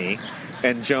greatest enemy,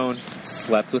 and Joan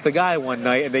slept with a guy one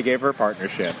night, and they gave her a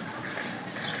partnership.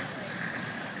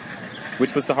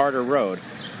 Which was the harder road?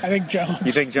 I think Jones.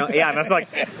 You think Jones? Yeah, and I was like,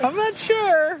 I'm not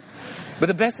sure. But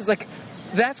the best is, like,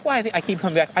 that's why I keep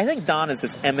coming back. I think Don is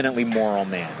this eminently moral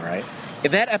man, right?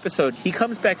 In that episode, he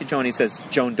comes back to Joan and he says,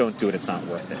 Joan, don't do it. It's not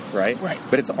worth it, right? Right.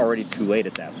 But it's already too late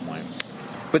at that point.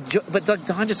 But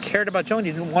Don just cared about Joan.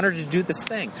 He didn't want her to do this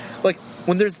thing. Like,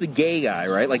 when there's the gay guy,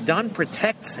 right? Like, Don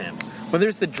protects him. When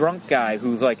there's the drunk guy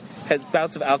who's, like, has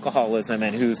bouts of alcoholism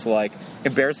and who's, like,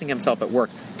 embarrassing himself at work,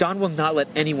 Don will not let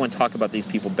anyone talk about these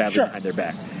people badly behind their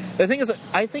back. The thing is,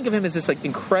 I think of him as this, like,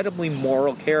 incredibly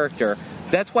moral character.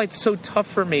 That's why it's so tough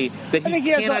for me that he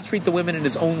cannot treat the women in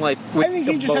his own life with I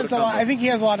think he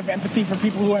has a lot of empathy for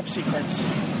people who have secrets.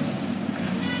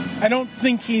 I don't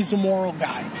think he's a moral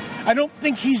guy. I don't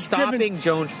think he's stopping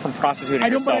Joan from prostituting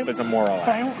herself is a moral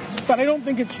act. But I don't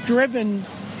think it's driven.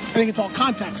 I think it's all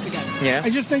context again. Yeah.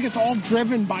 I just think it's all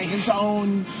driven by his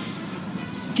own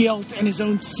guilt and his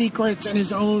own secrets and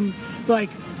his own,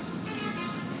 like,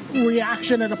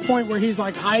 reaction at a point where he's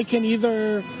like, I can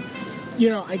either,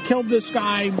 I killed this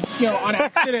guy, on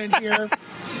accident here,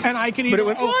 and I could But either it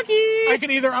was lucky. I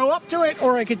could either owe up to it,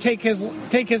 or I could take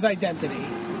his identity,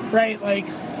 right? Like,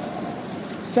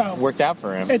 so Worked out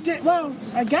for him. it did. Well,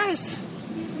 I guess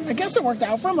it worked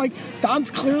out for him. Like,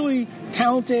 Don's clearly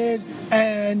talented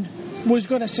and was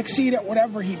going to succeed at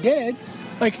whatever he did.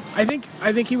 Like, I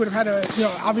think he would have had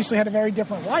obviously had a very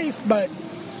different life, but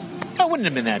It wouldn't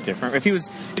have been that different. If he was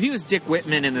Dick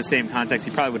Whitman in the same context,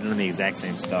 he probably would have done the exact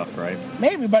same stuff, right?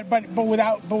 maybe, but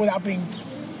without being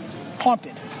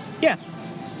haunted. Yeah.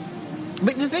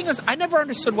 But the thing is, I never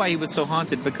understood why he was so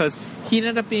haunted, because he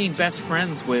ended up being best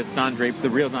friends with Don Draper, the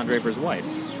real Don Draper's wife.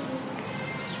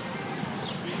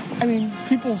 I mean,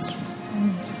 people's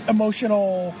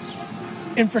emotional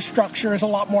infrastructure is a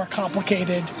lot more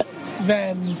complicated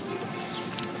than.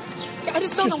 I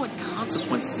just don't know what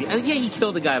consequences. He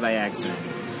killed a guy by accident.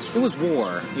 It was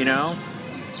war, you know?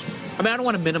 I mean, I don't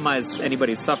want to minimize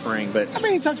anybody's suffering, but... I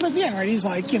mean, he talks about the end, right? He's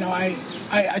like,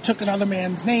 I took another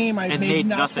man's name, I made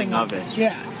nothing of it.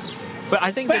 Yeah. But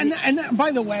I think... And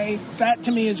by the way, that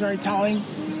to me is very telling.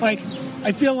 Like,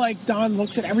 I feel like Don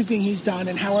looks at everything he's done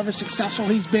and however successful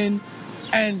he's been,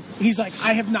 and he's like,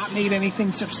 I have not made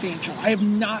anything substantial. I have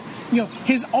not...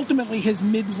 ultimately his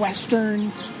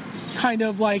Midwestern kind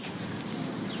of, like,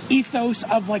 ethos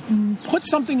of, like, put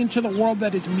something into the world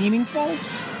that is meaningful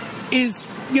is,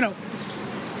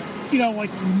 like,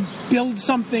 build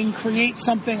something, create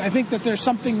something. I think that there's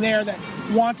something there that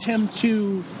wants him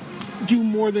to do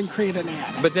more than create an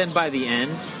ad. But then by the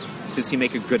end, does he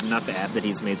make a good enough ad that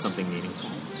he's made something meaningful?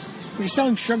 He's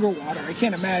selling sugar water. I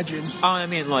can't imagine. Oh, I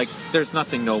mean, like, there's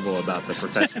nothing noble about the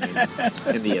profession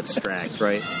in the abstract,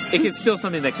 right? It's still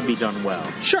something that can be done well.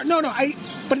 Sure, no.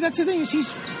 But that's the thing, is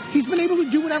he's been able to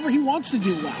do whatever he wants to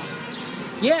do well.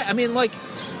 Yeah, I mean, like,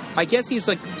 I guess he's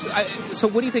like... so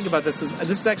what do you think about this?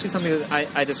 This is actually something that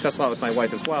I discuss a lot with my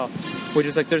wife as well, which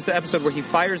is, like, there's the episode where he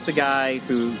fires the guy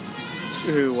who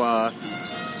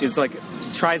is, like,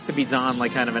 tries to be Don,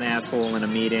 like, kind of an asshole in a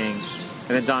meeting,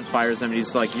 and then Don fires him, and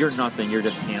he's like, you're nothing, you're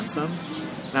just handsome.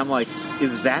 And I'm like,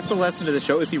 is that the lesson of the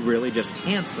show? Is he really just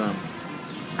handsome?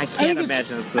 I can't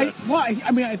imagine it's the...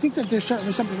 I think that there's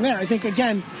certainly something there. I think,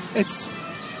 again, it's...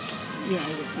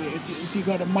 if you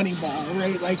go to Moneyball,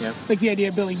 right? Like the idea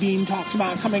of Billy Beane talks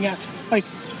about coming out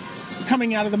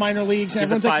of the minor leagues, and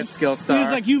he's everyone's a five-skill star.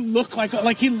 He's like, you look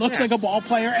like he looks like a ball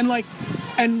player, and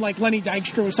Lenny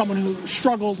Dykstra was someone who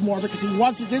struggled more because he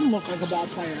didn't look like a ball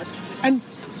player, and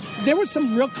there was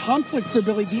some real conflict for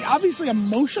Billy Beane, obviously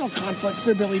emotional conflict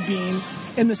for Billy Beane,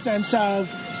 in the sense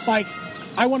of, like,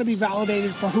 I want to be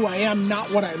validated for who I am, not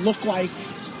what I look like,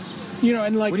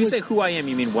 and like. When you say who I am,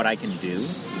 you mean what I can do?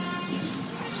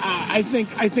 I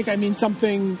think I mean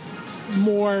something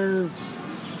more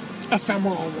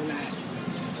ephemeral than that.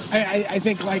 I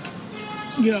think, like,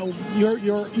 your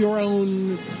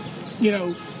own,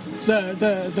 the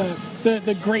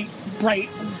great bright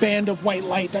band of white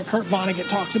light that Kurt Vonnegut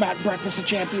talks about in Breakfast of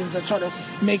Champions that sort of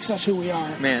makes us who we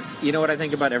are. Man, you know what I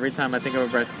think about every time I think of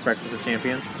Breakfast of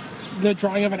Champions? The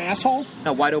drawing of an asshole?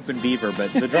 No, Wide Open Beaver,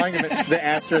 but the drawing of it, the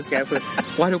asterisk,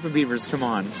 Wide Open Beavers, come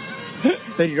on.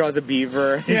 Then he draws a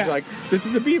beaver, and he's like, this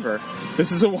is a beaver.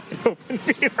 This is a wide open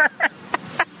beaver.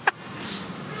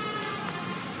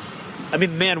 I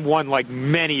mean, the man won, like,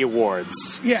 many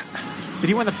awards. Yeah. Did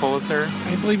he win the Pulitzer?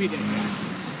 I believe he did, yes.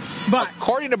 But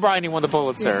according to Brian, he won the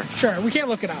Pulitzer. Yeah, sure, we can't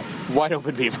look it up. Wide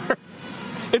Open Beaver.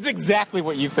 It's exactly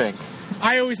what you think.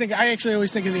 I actually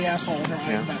always think of the asshole drawing.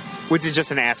 Yeah. Which is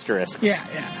just an asterisk. Yeah.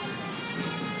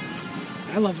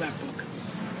 I love that book.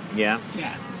 Yeah?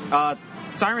 Yeah.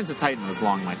 Sirens of Titan was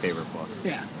long my favorite book.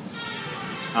 Yeah.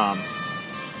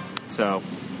 So.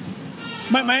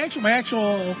 My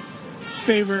actual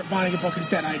favorite Vonnegut book is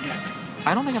Dead-Eyed Dick.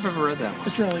 I don't think I've ever read that one.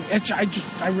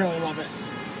 I really love it.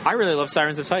 I really love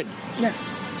Sirens of Titan. Yeah,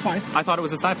 it's fine. I thought it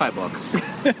was a sci-fi book.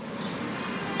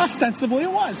 Ostensibly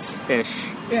it was.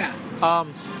 Ish. Yeah.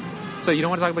 So you don't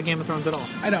want to talk about Game of Thrones at all?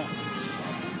 I don't.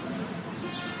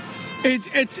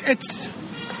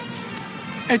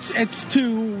 It's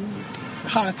too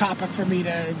hot a topic for me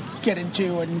to get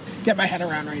into and get my head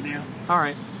around right now. All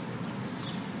right.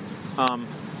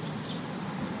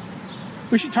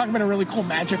 We should talk about a really cool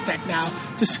Magic deck now.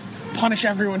 Just punish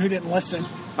everyone who didn't listen.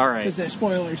 All right. Because they're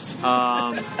spoilers.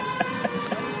 I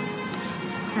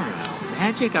don't know.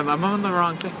 Magic? I'm on the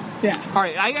wrong thing. Yeah. All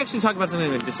right. I actually talk about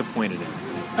something I'm disappointed in.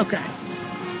 Okay.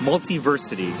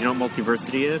 Multiversity. Do you know what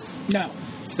Multiversity is? No.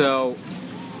 So,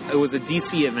 it was a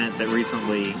DC event that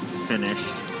recently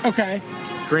finished. Okay.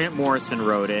 Grant Morrison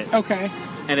wrote it. Okay.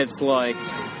 And it's like...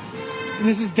 And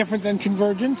this is different than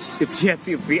Convergence? It's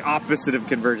the opposite of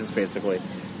Convergence, basically.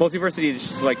 Multiversity is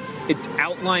just like, it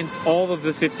outlines all of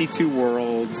the 52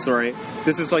 worlds, right?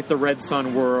 This is like the Red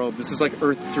Sun world. This is like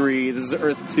Earth 3. This is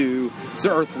Earth 2. This is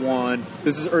Earth 1.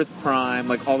 This is Earth Prime.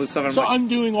 Like all this stuff. I'm So like,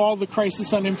 undoing all the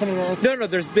Crisis on Infinite Earth. no,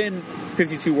 there's been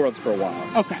 52 worlds for a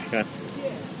while. Okay. Okay.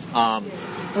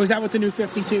 Was that what the new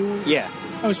 52? Yeah.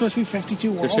 Oh, it's supposed to be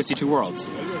 52 worlds. There's 52 worlds.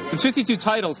 It's 52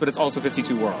 titles, but it's also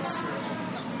 52 worlds.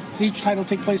 Does each title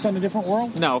take place on a different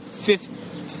world? No, 50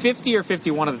 or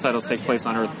 51 of the titles take place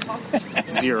on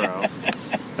Earth 0. I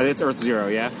think it's Earth 0,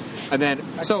 yeah? And then,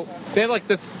 so, they have like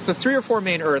the 3 or 4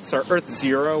 main Earths are Earth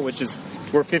 0, which is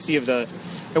where 50 of the,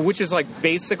 which is like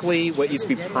basically what used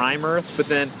to be Prime Earth, but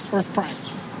then... Earth Prime.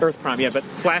 Earth Prime, yeah, but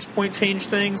Flashpoint changed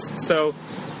things. So, do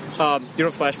you know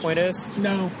what Flashpoint is?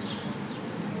 No.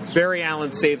 Barry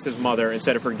Allen saves his mother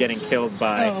instead of her getting killed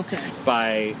by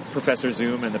by Professor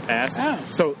Zoom in the past. Oh.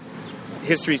 So,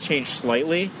 history's changed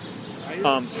slightly.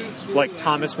 Like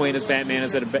Thomas Wayne as Batman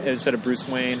instead of Bruce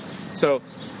Wayne. So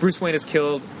Bruce Wayne is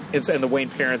killed, and the Wayne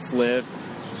parents live.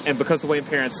 And because the Wayne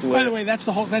parents live... By the way,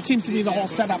 that seems to be the whole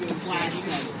setup to Flash,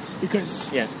 though, because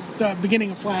the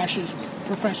beginning of Flash is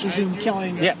Professor Zoom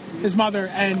killing his mother,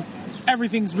 and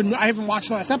everything's been... I haven't watched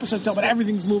the last episode still, but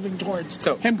everything's moving towards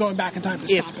him going back in time to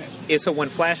stop it. So when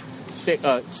Flash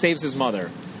saves his mother...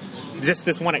 Just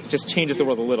this one, it just changes the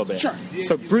world a little bit. Sure.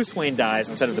 So Bruce Wayne dies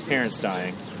instead of the parents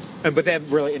dying, but they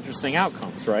have really interesting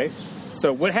outcomes, right?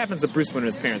 So what happens if Bruce Wayne and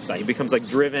his parents die? He becomes like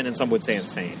driven, and some would say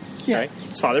insane, right?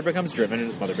 His father becomes driven, and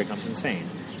his mother becomes insane.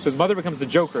 So his mother becomes the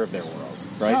Joker of their world,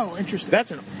 right? Oh, interesting.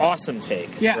 That's an awesome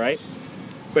take, right?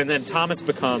 And then Thomas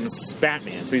becomes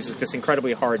Batman, so he's just this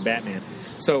incredibly hard Batman.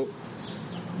 So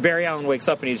Barry Allen wakes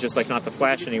up, and he's just like not the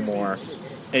Flash anymore,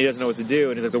 and he doesn't know what to do,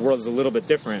 and he's like, the world is a little bit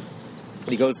different.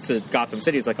 He goes to Gotham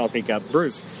City. He's like, I'll take out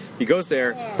Bruce. He goes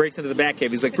there, breaks into the Batcave.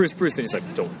 He's like, Bruce. And he's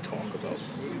like, don't talk about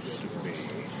Bruce to me.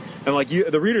 And like,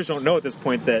 the readers don't know at this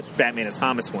point that Batman is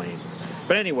Thomas Wayne.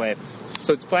 But anyway,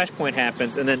 so it's Flashpoint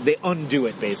happens, and then they undo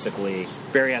it, basically.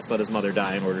 Barry has to let his mother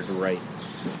die in order to write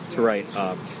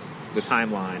the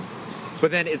timeline. But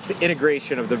then it's the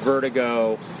integration of the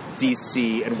Vertigo,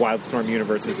 DC, and Wildstorm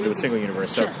universes into a single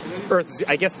universe. So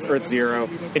I guess it's Earth 0.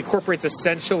 Incorporates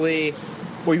essentially...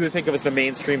 what you would think of as the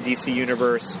mainstream DC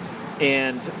universe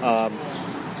and the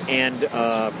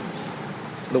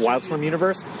Wildstorm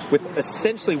universe, with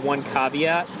essentially one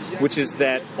caveat, which is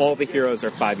that all the heroes are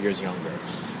 5 years younger.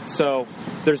 So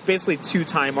there's basically 2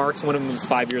 time arcs. One of them is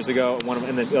 5 years ago,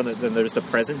 and then there's the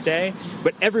present day.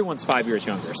 But everyone's 5 years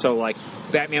younger. So like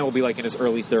Batman will be like in his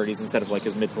early 30s instead of like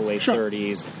his mid to late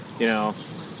 30s. You know.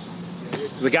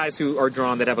 The guys who are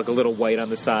drawn that have like a little white on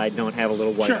the side don't have a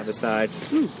little white on the side.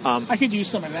 I could use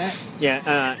some of that.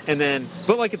 Yeah, and then,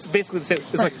 but like it's basically the same.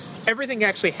 It's like everything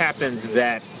actually happened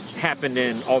that happened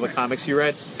in all the comics you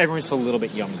read. Everyone's just a little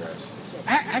bit younger.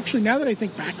 Actually, now that I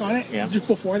think back on it, just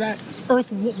before that,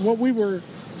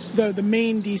 the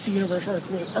main DC universe Earth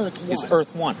was Earth 1. It's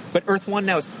Earth 1. But Earth 1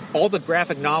 now is all the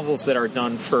graphic novels that are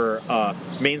done for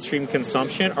mainstream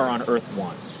consumption are on Earth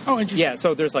 1. Oh, interesting. Yeah,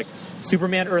 so there's like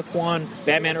Superman Earth 1,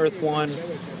 Batman Earth 1,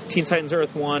 Teen Titans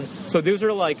Earth 1. So those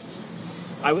are like,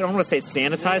 I don't want to say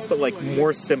sanitized, but like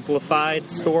more simplified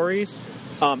stories.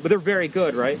 But they're very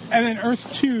good, right? And then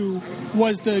Earth 2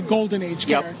 was the Golden Age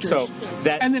characters. So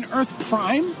and then Earth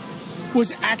Prime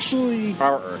was actually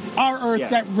our Earth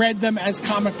that read them as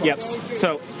comic books. Yep.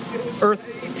 So Earth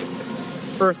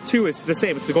 2 is the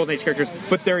same. It's the Golden Age characters,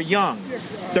 but they're young.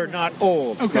 They're not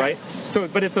old, right? So,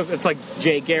 but it's like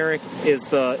Jay Garrick is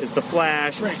the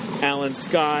Flash. Right. Alan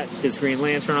Scott is Green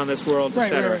Lantern on this world,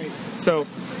 etc. Right. So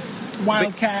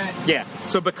Wildcat.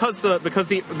 So because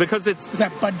it's is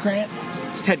that Bud Grant?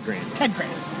 Ted Grant,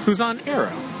 who's on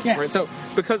Arrow. Yeah. Right. So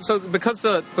because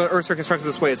the Earths are constructed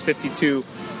this way as 52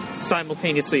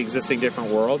 simultaneously existing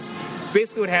different worlds.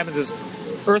 Basically, what happens is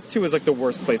Earth 2 is like the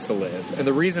worst place to live, and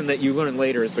the reason that you learn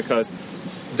later is because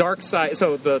Darkseid.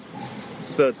 So the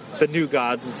new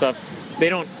gods and stuff, they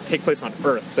don't take place on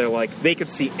Earth. They're like, they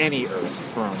could see any Earth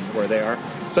from where they are.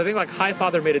 So I think like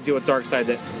Highfather made a deal with Darkseid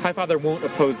that Highfather won't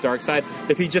oppose Darkseid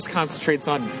if he just concentrates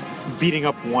on beating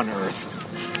up one Earth.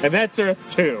 And that's Earth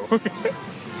 2.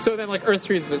 So then like Earth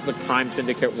 3 is the Prime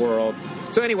Syndicate world.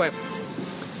 So anyway,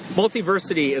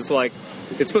 Multiversity is like,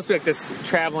 it's supposed to be like this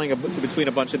traveling between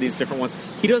a bunch of these different ones.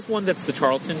 He does one that's the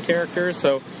Charlton character,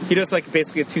 so he does like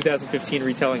basically a 2015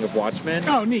 retelling of Watchmen.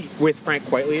 Oh, neat. With Frank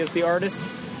Quitely as the artist.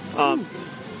 I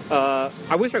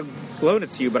wish I loaned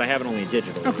it to you, but I have it only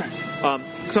digitally. Okay.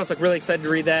 So I was like really excited to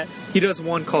read that. He does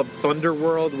one called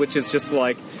Thunderworld, which is just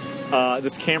like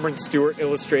This Cameron Stewart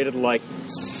illustrated, like,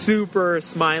 super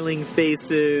smiling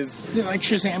faces. Is it like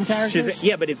Shazam characters?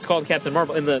 Yeah, but it's called Captain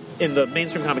Marvel. In the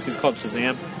mainstream comics, he's called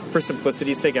Shazam. For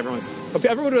simplicity's sake, everyone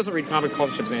who doesn't read comics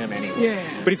calls Shazam anyway. Yeah.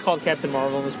 But he's called Captain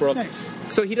Marvel in this world. Nice.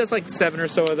 So he does like 7 or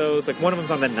so of those. Like one of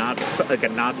them's on the a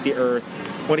Nazi Earth.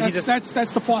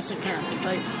 That's the Fawcett character,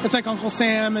 right? That's like Uncle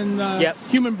Sam and the Yep.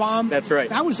 Human Bomb. That's right.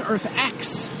 That was Earth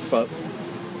X. But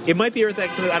it might be Earth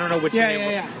X. I don't know which name.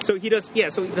 Yeah. So he does. Yeah.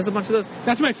 So he does a bunch of those.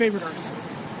 That's my favorite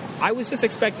Earth. I was just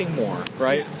expecting more,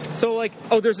 right? Yeah. So like,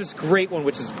 there's this great one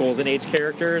which is Golden Age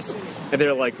characters, and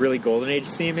they're like really Golden Age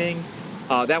seeming.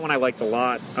 That one I liked a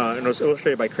lot, and it was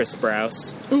illustrated by Chris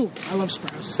Sprouse. Ooh, I love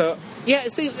Sprouse. So, yeah,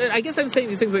 see, I guess I'm saying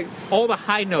these things like all the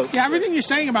high notes. Yeah, everything you're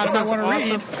saying about it, I want to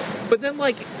awesome. read. But then,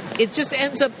 like, it just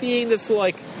ends up being this,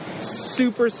 like,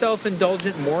 super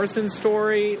self-indulgent Morrison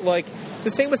story. Like, the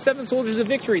same with Seven Soldiers of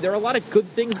Victory. There are a lot of good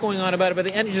things going on about it, but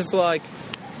at the end, it's just like,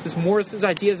 just Morrison's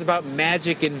ideas about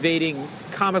magic invading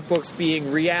comic books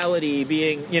being reality,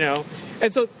 being,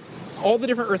 and so all the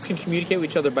different Earths can communicate with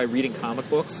each other by reading comic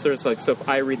books. There's like, so if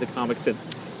I read the comic that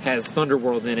has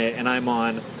Thunderworld in it, and I'm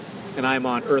on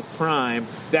Earth Prime,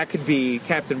 that could be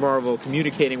Captain Marvel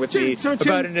communicating with me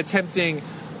about an attempting,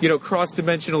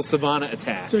 cross-dimensional Savannah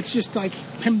attack. So it's just like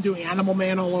him doing Animal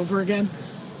Man all over again?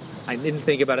 I didn't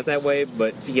think about it that way,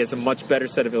 but he has a much better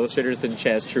set of illustrators than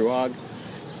Chaz Truog.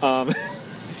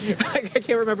 I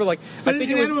can't remember, like... But I think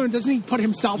in Animal Man, doesn't he put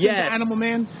himself into Animal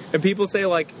Man? And people say,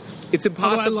 like, it's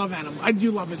impossible... Although I love Animal. I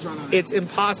do love his run on it. It's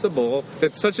impossible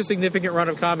that such a significant run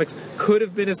of comics could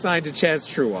have been assigned to Chaz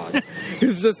Truog.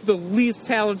 He's just the least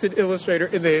talented illustrator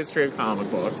in the history of comic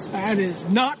books. That is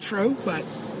not true, but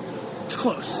it's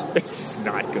close. It's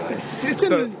not good.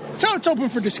 It's open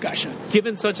for discussion.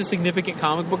 Given such a significant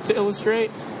comic book to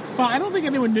illustrate... Well, I don't think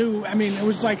anyone knew. I mean, it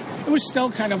was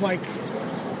still kind of like...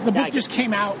 The book just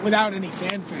came out without any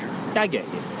fanfare. I get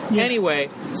you. Yeah. Anyway,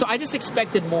 so I just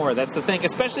expected more. That's the thing.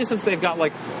 Especially since they've got,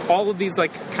 like, all of these,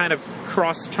 like, kind of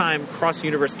cross-time,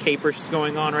 cross-universe capers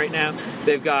going on right now.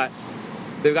 They've got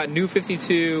New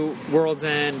 52, World's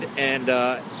End, and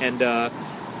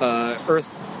Earth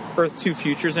 2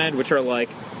 Future's End, which are, like,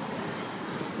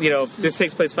 this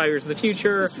takes place 5 years in the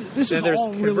future. This is there's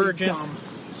all Convergence. Really dumb.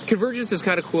 Convergence is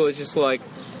kind of cool. It's just, like,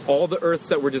 all the Earths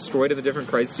that were destroyed in the different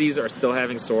crises are still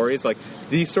having stories. Like,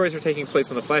 these stories are taking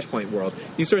place in the Flashpoint world.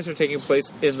 These stories are taking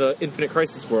place in the Infinite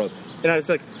Crisis world. And I was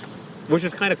like, which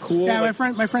is kind of cool. Yeah,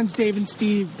 like, my friends Dave and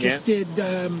Steve just did,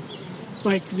 the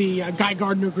Guy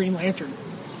Gardner Green Lantern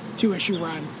 2-issue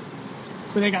run,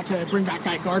 where they got to bring back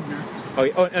Guy Gardner.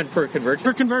 Oh, and for Convergence?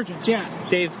 For Convergence, yeah.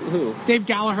 Dave who? Dave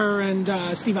Gallagher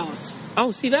and Steve Ellis.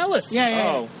 Oh, Steve Ellis.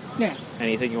 Yeah.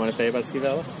 Anything you want to say about Steve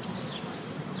Ellis?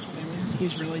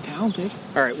 He's really talented.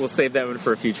 All right, we'll save that one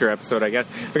for a future episode, I guess.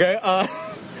 Okay.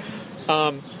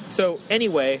 So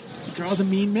anyway, he draws a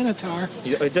mean Minotaur.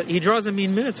 He draws a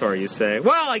mean Minotaur, you say?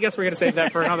 Well, I guess we're going to save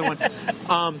that for another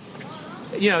one.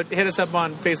 Hit us up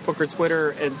on Facebook or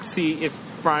Twitter and see if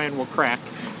Brian will crack.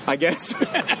 I guess.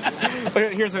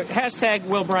 Here's a hashtag: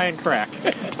 Will Brian crack?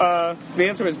 The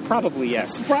answer is probably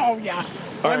yes. Oh yeah.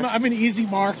 I'm an easy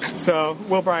mark. So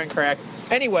will Brian crack?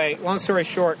 Anyway, long story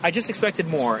short, I just expected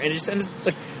more, and it's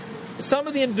like some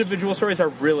of the individual stories are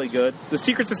really good. The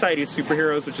Secret Society of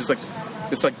Superheroes, which is like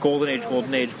this like Golden Age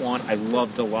one, I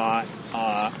loved a lot.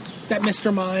 That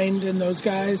Mr. Mind and those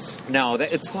guys. No,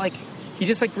 it's like he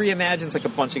just like reimagines like a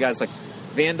bunch of guys like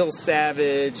Vandal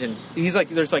Savage, and he's like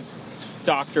there's like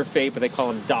Dr. Fate, but they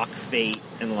call him Doc Fate,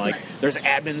 and like there's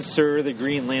Abin Sur, the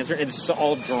Green Lantern, and it's just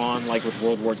all drawn like with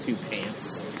World War II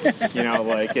pants, like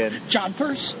and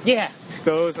Jumpers. Yeah,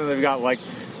 those, and they've got like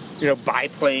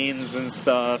biplanes and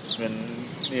stuff, and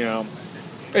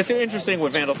it's interesting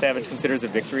what Vandal Savage considers a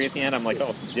victory at the end. I'm like,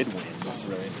 oh, he did win. This is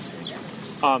really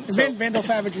interesting. Vandal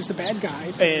Savage is the bad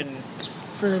guy.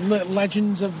 For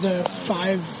Legends of the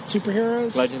 5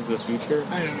 Superheroes. Legends of the Future.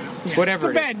 I don't know. Yeah. Whatever.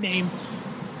 It's a bad name.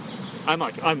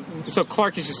 So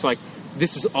Clark is just like,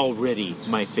 this is already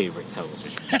my favorite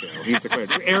television show. He's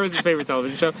like, Arrow's his favorite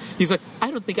television show. He's like,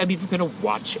 I don't think I'm even going to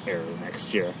watch Arrow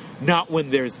next year. Not when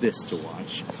there's this to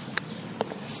watch.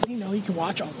 So, he can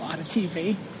watch a lot of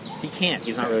TV. He can't.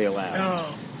 He's not really allowed.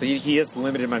 Oh. So he has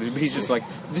limited amount of, but he's just like,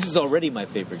 this is already my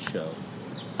favorite show.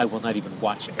 I will not even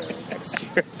watch Arrow next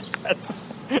year.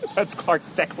 That's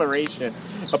Clark's declaration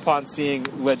upon seeing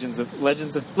Legends of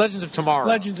Tomorrow.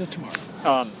 Legends of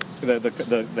Tomorrow.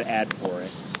 The ad for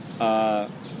it.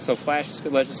 So Flash is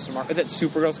good. Legends of Tomorrow. That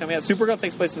Supergirl's coming out. Supergirl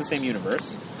takes place in the same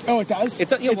universe. Oh, it does?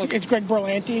 It's Greg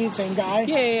Berlanti, same guy?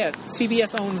 Yeah.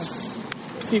 CBS owns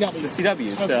CW. The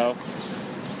CW. Okay. So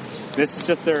this is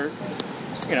just their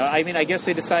I mean, I guess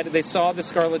they decided they saw the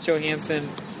Scarlett Johansson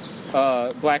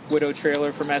Black Widow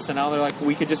trailer from SNL. They're like,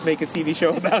 we could just make a TV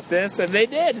show about this, and they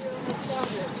did.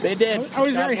 They did. I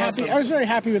was very happy. I was very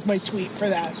happy with my tweet for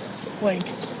that link.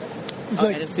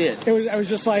 I didn't see it. I was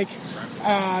just like,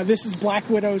 this is Black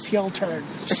Widow's heel turn.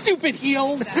 Stupid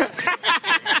heels.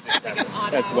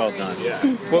 That's well done.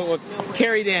 Yeah. Well,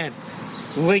 Carrie Dan,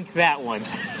 link that one.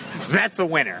 That's a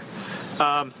winner.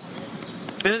 And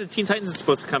then the Teen Titans is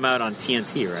supposed to come out on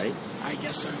TNT, right? I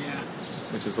guess so, yeah.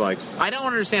 Which is like, I don't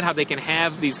understand how they can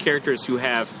have these characters who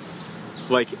have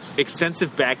like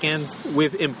extensive back ends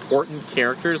with important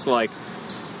characters. Like,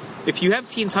 if you have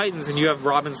Teen Titans and you have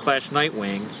Robin /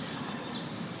 Nightwing,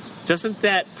 doesn't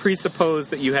that presuppose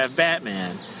that you have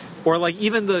Batman? Or like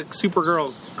even the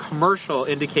Supergirl commercial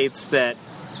indicates that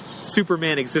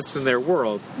Superman exists in their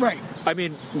world. Right. I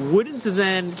mean, wouldn't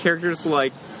then characters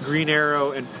like Green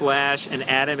Arrow and Flash and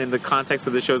Atom, in the context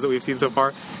of the shows that we've seen so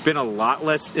far, been a lot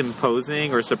less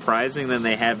imposing or surprising than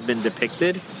they have been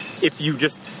depicted? If you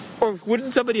just... Or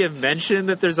wouldn't somebody have mentioned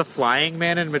that there's a flying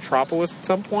man in Metropolis at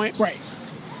some point? Right.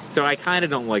 So I kind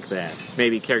of don't like that.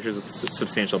 Maybe characters with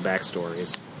substantial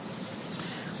backstories.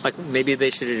 Like, maybe they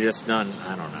should have just done,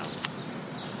 I don't know,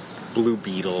 Blue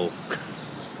Beetle.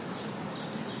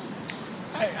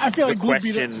 I feel like Blue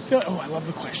Question. Beetle... I love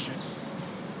the Question.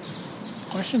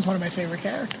 Question's one of my favorite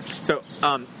characters.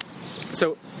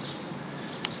 So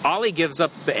Ollie gives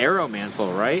up the Arrow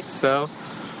mantle, right? So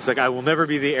it's like, I will never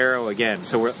be the Arrow again.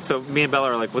 So me and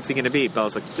Bella are like, what's he going to be?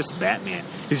 Bella's like, just Batman.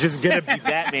 He's just going to be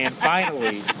Batman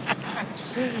finally.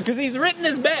 Because he's written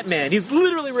as Batman. He's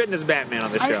literally written as Batman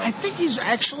on the show. I think he's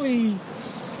actually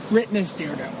written as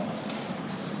Daredevil.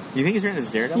 You think he's written as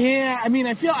Daredevil? Yeah, I mean,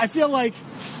 I feel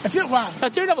wow.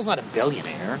 But Daredevil's not a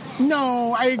billionaire.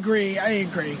 No, I agree.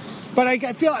 But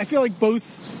I feel like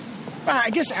both. I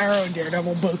guess Arrow and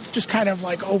Daredevil both just kind of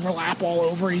like overlap all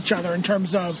over each other in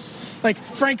terms of, like,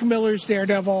 Frank Miller's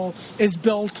Daredevil is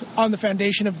built on the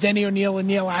foundation of Denny O'Neil and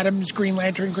Neil Adams' Green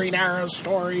Lantern, Green Arrow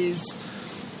stories.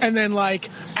 And then, like,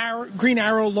 Green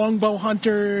Arrow Longbow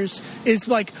Hunters is,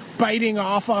 like, biting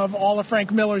off of all of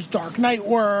Frank Miller's Dark Knight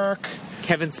work.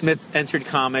 Kevin Smith entered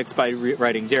comics by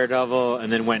writing Daredevil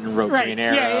and then went and wrote Green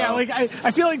Arrow. Yeah. Like,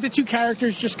 I feel like the two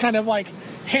characters just kind of, like,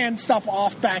 hand stuff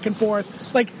off back and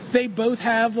forth. Like, they both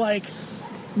have, like,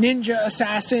 ninja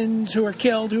assassins who are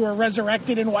killed, who are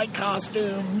resurrected in white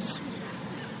costumes.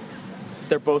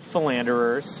 They're both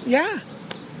philanderers. Yeah,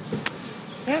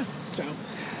 so...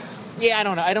 Yeah, I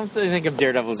don't know. I don't think of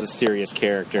Daredevil as a serious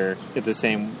character at the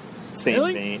same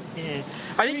really? vein. Yeah.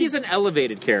 I think he's an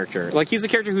elevated character. Like, he's a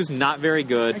character who's not very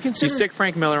good. You stick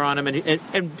Frank Miller on him,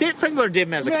 and Frank Miller did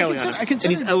Mazzucchelli on him, and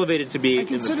he's elevated to be. I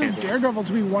consider Daredevil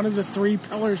to be one of the three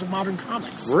pillars of modern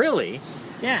comics. Really?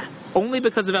 Yeah. Only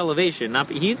because of elevation.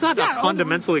 He's not a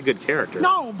fundamentally good character.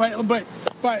 No, but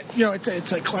you know,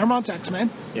 it's like Claremont's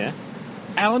X-Men. Yeah.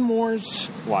 Alan Moore's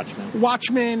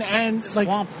Watchmen, and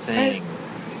Swamp Thing.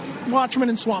 Watchmen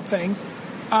and Swamp Thing,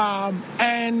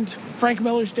 and Frank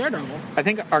Miller's Daredevil. I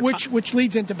think which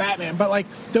leads into Batman. But like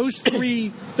those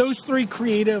three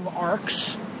creative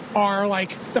arcs are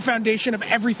like the foundation of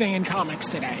everything in comics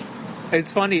today.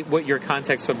 It's funny what your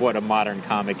context of what a modern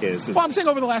comic is. Well, I'm saying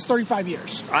over the last 35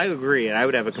 years. I agree, and I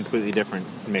would have a completely different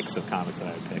mix of comics that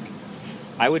I would pick.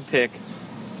 I would pick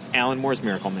Alan Moore's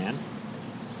Miracle Man.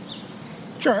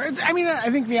 Sure. I mean, I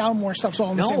think the Alan Moore stuff's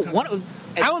all in the same context.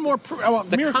 Alan Moore,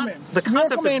 Miracle Man.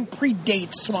 Miracle Man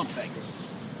predates Swamp Thing.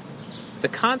 The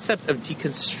concept of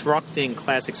deconstructing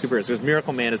classic superheroes, because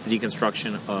Miracle Man is the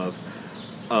deconstruction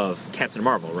of Captain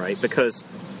Marvel, right? Because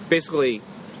basically,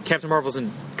 Captain Marvel's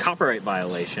in copyright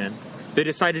violation. They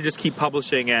decided to just keep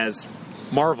publishing as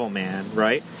Marvel Man,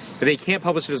 right? But they can't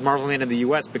publish it as Marvel Man in the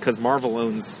U.S. because Marvel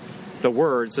owns the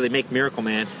word, so they make Miracle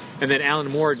Man. And then Alan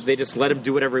Moore, they just let him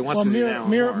do whatever he wants. Well,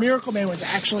 Miracle Man was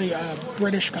actually a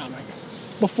British comic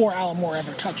before Alan Moore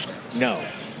ever touched it. No.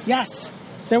 Yes.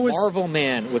 There was Marvel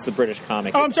Man was the British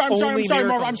comic. Oh, I'm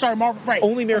sorry, Marvel. Right.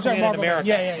 Only Miracle Man in America.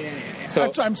 Yeah. So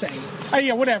that's what I'm saying.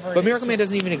 Yeah, whatever. But Miracle Man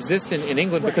doesn't even exist in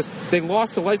England because they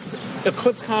lost the license.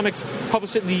 Eclipse Comics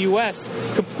published it in the U.S.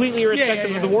 completely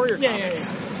irrespective of the Warrior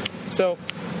comics. So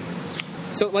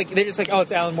like they're just like, oh,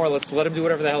 it's Alan Moore. Let's let him do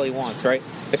whatever the hell he wants, right?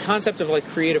 The concept of like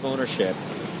creative ownership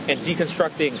and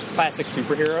deconstructing classic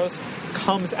superheroes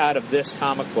comes out of this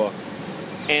comic book.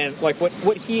 and like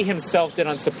what he himself did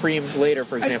on Supreme later,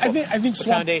 for example. I think the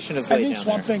foundation is laid I think down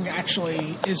Swamp there. Thing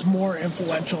actually is more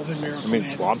influential than Miracle I mean, Man.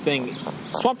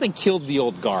 Swamp Thing killed the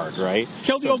old guard, right?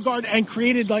 Killed the old guard and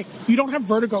created, like, you don't have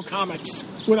Vertigo comics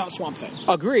without Swamp Thing.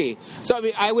 Agree. So, I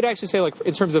mean, I would actually say, like,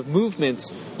 in terms of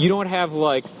movements, you don't have,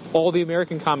 like, all the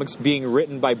American comics being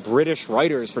written by British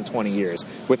writers for 20 years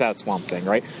without Swamp Thing,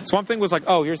 right? Swamp Thing was like,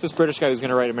 oh, here's this British guy who's going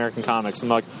to write American comics.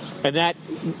 And that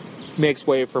makes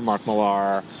way for Mark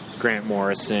Millar, Grant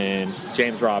Morrison,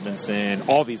 James Robinson,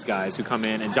 all these guys who come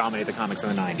in and dominate the comics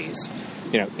in the 90s.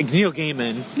 You know, Neil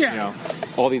Gaiman, you know,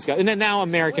 all these guys. And then now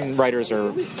American writers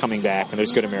are coming back, and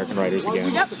there's good American writers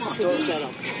again.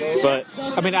 But,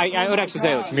 I mean, I would actually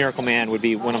say like, Miracle Man would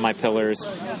be one of my pillars.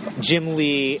 Jim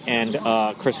Lee and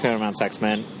Chris Claremont's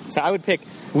X-Men. So I would pick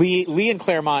Lee and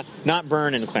Claremont, not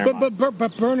Byrne and Claremont.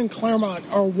 But Byrne and Claremont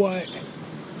are what...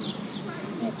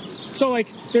 So, like,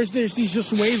 there's these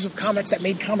just waves of comics that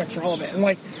made comics relevant. And,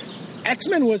 like,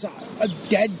 X-Men was a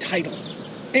dead title.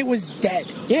 It was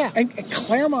dead. Yeah. And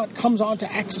Claremont comes on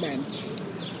to X-Men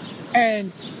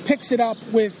and picks it up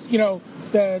with, you know,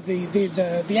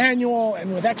 the annual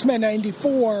and with X-Men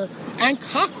 94 and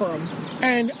Cockrum.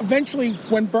 And eventually,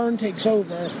 when Byrne takes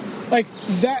over, like,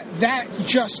 that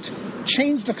just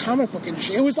changed the comic book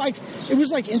industry. It was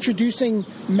like introducing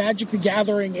Magic the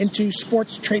Gathering into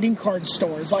sports trading card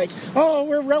stores. Like, oh,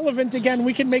 we're relevant again.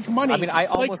 We can make money. I mean, I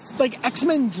almost like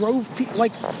X-Men drove people,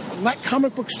 like, let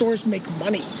comic book stores make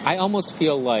money. I almost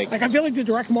feel like I feel like the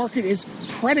direct market is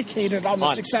predicated on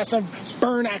the success of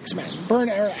Byrne X-Men, Byrne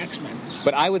era X-Men.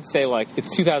 But I would say, like,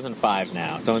 it's 2005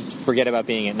 now. Don't forget about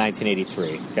being in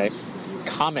 1983. Okay,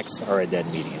 comics are a dead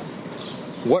medium.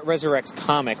 What resurrects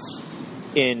comics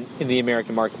in the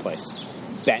American marketplace?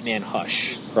 Batman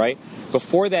Hush, right?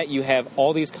 Before that, you have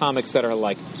all these comics that are,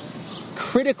 like,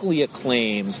 critically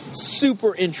acclaimed,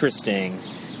 super interesting.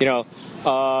 You know,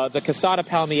 the Quesada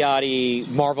Palmiotti,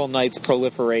 Marvel Knights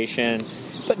proliferation,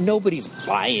 but nobody's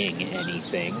buying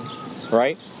anything,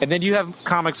 right? And then you have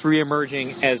comics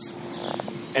reemerging as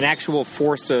an actual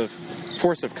force of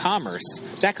commerce.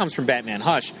 That comes from Batman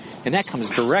Hush, and that comes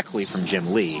directly from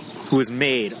Jim Lee, who was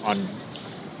made on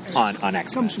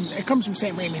X-Men. It comes from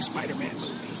Sam Raimi's Spider-Man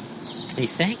movie. You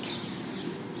think?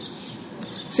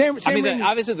 Sam Raimi,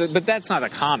 obviously, but that's not a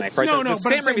comic, right? No, the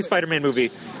Sam Raimi Spider-Man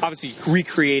movie obviously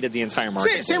recreated the entire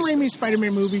market. Sam Raimi's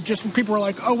Spider-Man movie, just when people were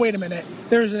like, oh, wait a minute,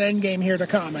 there's an endgame here to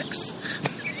comics.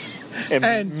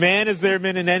 and man, has there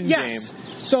been an endgame. Yes.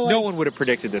 So, like, no one would have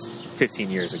predicted this 15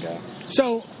 years ago.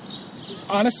 So,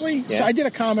 honestly, so I did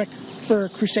a comic for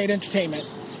Crusade Entertainment.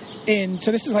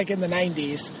 So this is like in the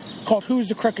 90s, called Who's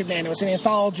the Crooked Man? It was an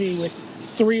anthology with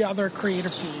 3 other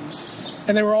creative teams.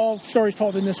 And they were all stories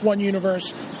told in this one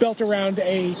universe, built around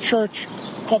a church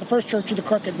called the First Church of the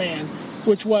Crooked Man,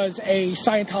 which was a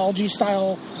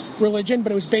Scientology-style religion,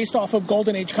 but it was based off of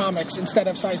Golden Age comics instead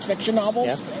of science fiction novels.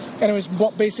 Yeah. And it was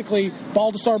basically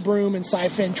Baldassar Broom and Cy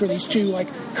Finch were these 2, like,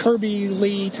 Kirby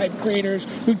Lee-type creators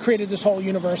who'd created this whole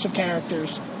universe of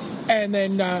characters. And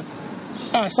then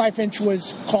Cy Finch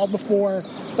was called before,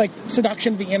 like,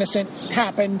 Seduction of the Innocent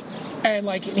happened, and,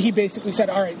 like, he basically said,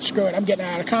 all right, screw it, I'm getting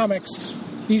out of comics.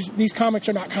 These comics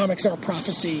are not comics, they're a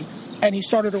prophecy. And he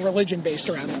started a religion based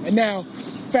around them. And now,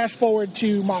 fast forward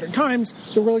to modern times,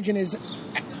 the religion is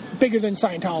bigger than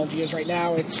Scientology is right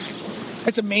now.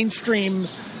 It's a mainstream,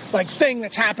 like, thing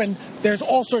that's happened. There's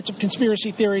all sorts of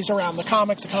conspiracy theories around the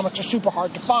comics. The comics are super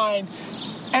hard to find.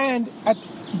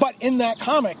 But in that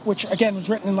comic, which, again, was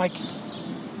written in, like,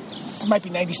 it might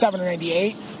be 97 or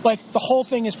 98, like, the whole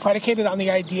thing is predicated on the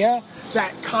idea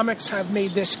that comics have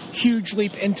made this huge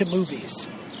leap into movies.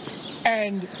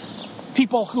 And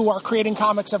people who are creating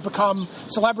comics have become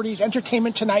celebrities.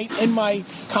 Entertainment Tonight in my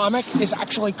comic is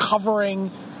actually covering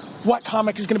what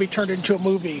comic is going to be turned into a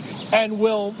movie. And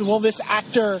will this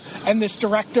actor and this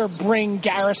director bring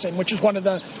Garrison, which is one of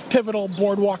the pivotal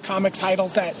Boardwalk Comics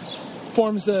titles that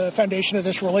forms the foundation of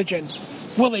this religion,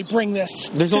 will they bring this?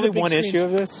 There's only one issue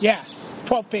of this? Yeah,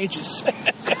 12 pages.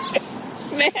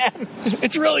 Man,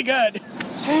 it's really good.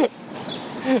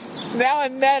 Now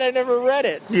I'm mad I never read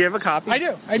it. Do you have a copy? I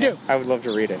do. I would love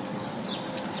to read it.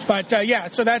 But so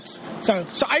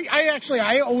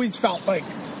I always felt like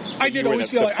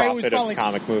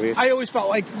comic movies. I always felt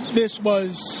like this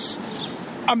was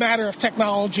a matter of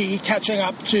technology catching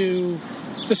up to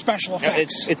the special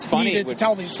effects. It's funny needed to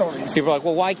tell these stories. People are like,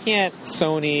 well, why can't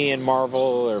Sony and Marvel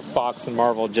or Fox and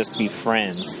Marvel just be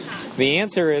friends? The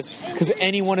answer is because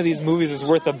any one of these movies is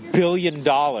worth $1 billion.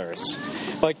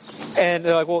 Like, and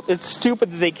they're like, well, it's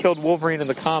stupid that they killed Wolverine in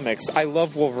the comics. I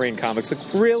love Wolverine comics.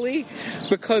 Like, really?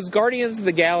 Because Guardians of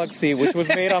the Galaxy, which was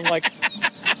made on, like,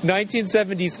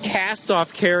 1970s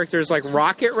cast-off characters like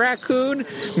Rocket Raccoon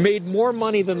made more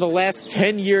money than the last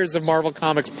 10 years of Marvel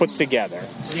Comics put together.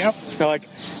 Yep. Like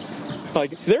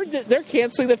they're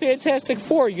canceling the Fantastic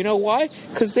Four. You know why?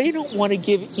 Because they don't want to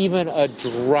give even a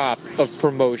drop of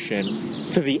promotion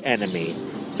to the enemy.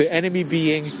 The enemy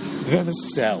being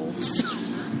themselves.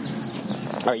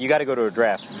 All right, you got to go to a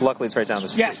draft. Luckily, it's right down the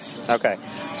street. Yes. Okay.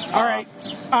 All right.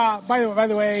 By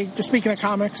the way, just speaking of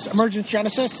comics, Emergence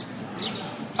Genesis,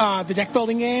 the deck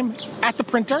building game, at the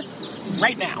printer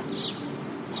right now.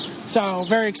 So,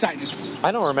 very excited.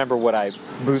 I don't remember what I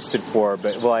boosted for,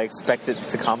 but will I expect it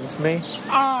to come to me?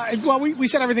 Well, we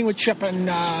said everything would ship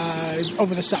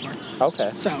over the summer.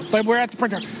 Okay. So, but we're at the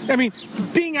printer. I mean,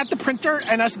 being at the printer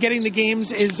and us getting the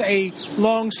games is a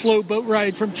long, slow boat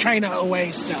ride from China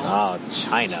away still. Oh,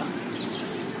 China.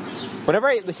 Whenever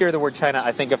I hear the word China,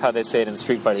 I think of how they say it in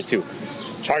Street Fighter 2.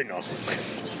 China.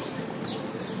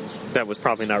 That was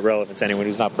probably not relevant to anyone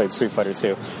who's not played Street Fighter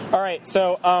 2. All right,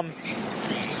 so,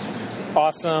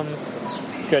 awesome.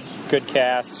 Good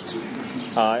cast.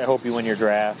 I hope you win your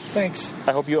draft. Thanks.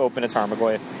 I hope you open a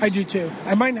Tarmogoyf. I do too.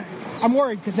 I might not. I'm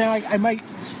worried because now I might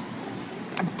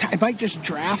just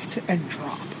draft and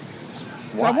drop.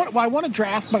 Why? I want to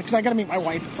draft, but because I got to meet my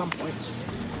wife at some point.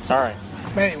 All right.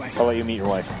 But anyway. I'll let you meet your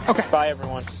wife. Okay. Bye,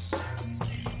 everyone.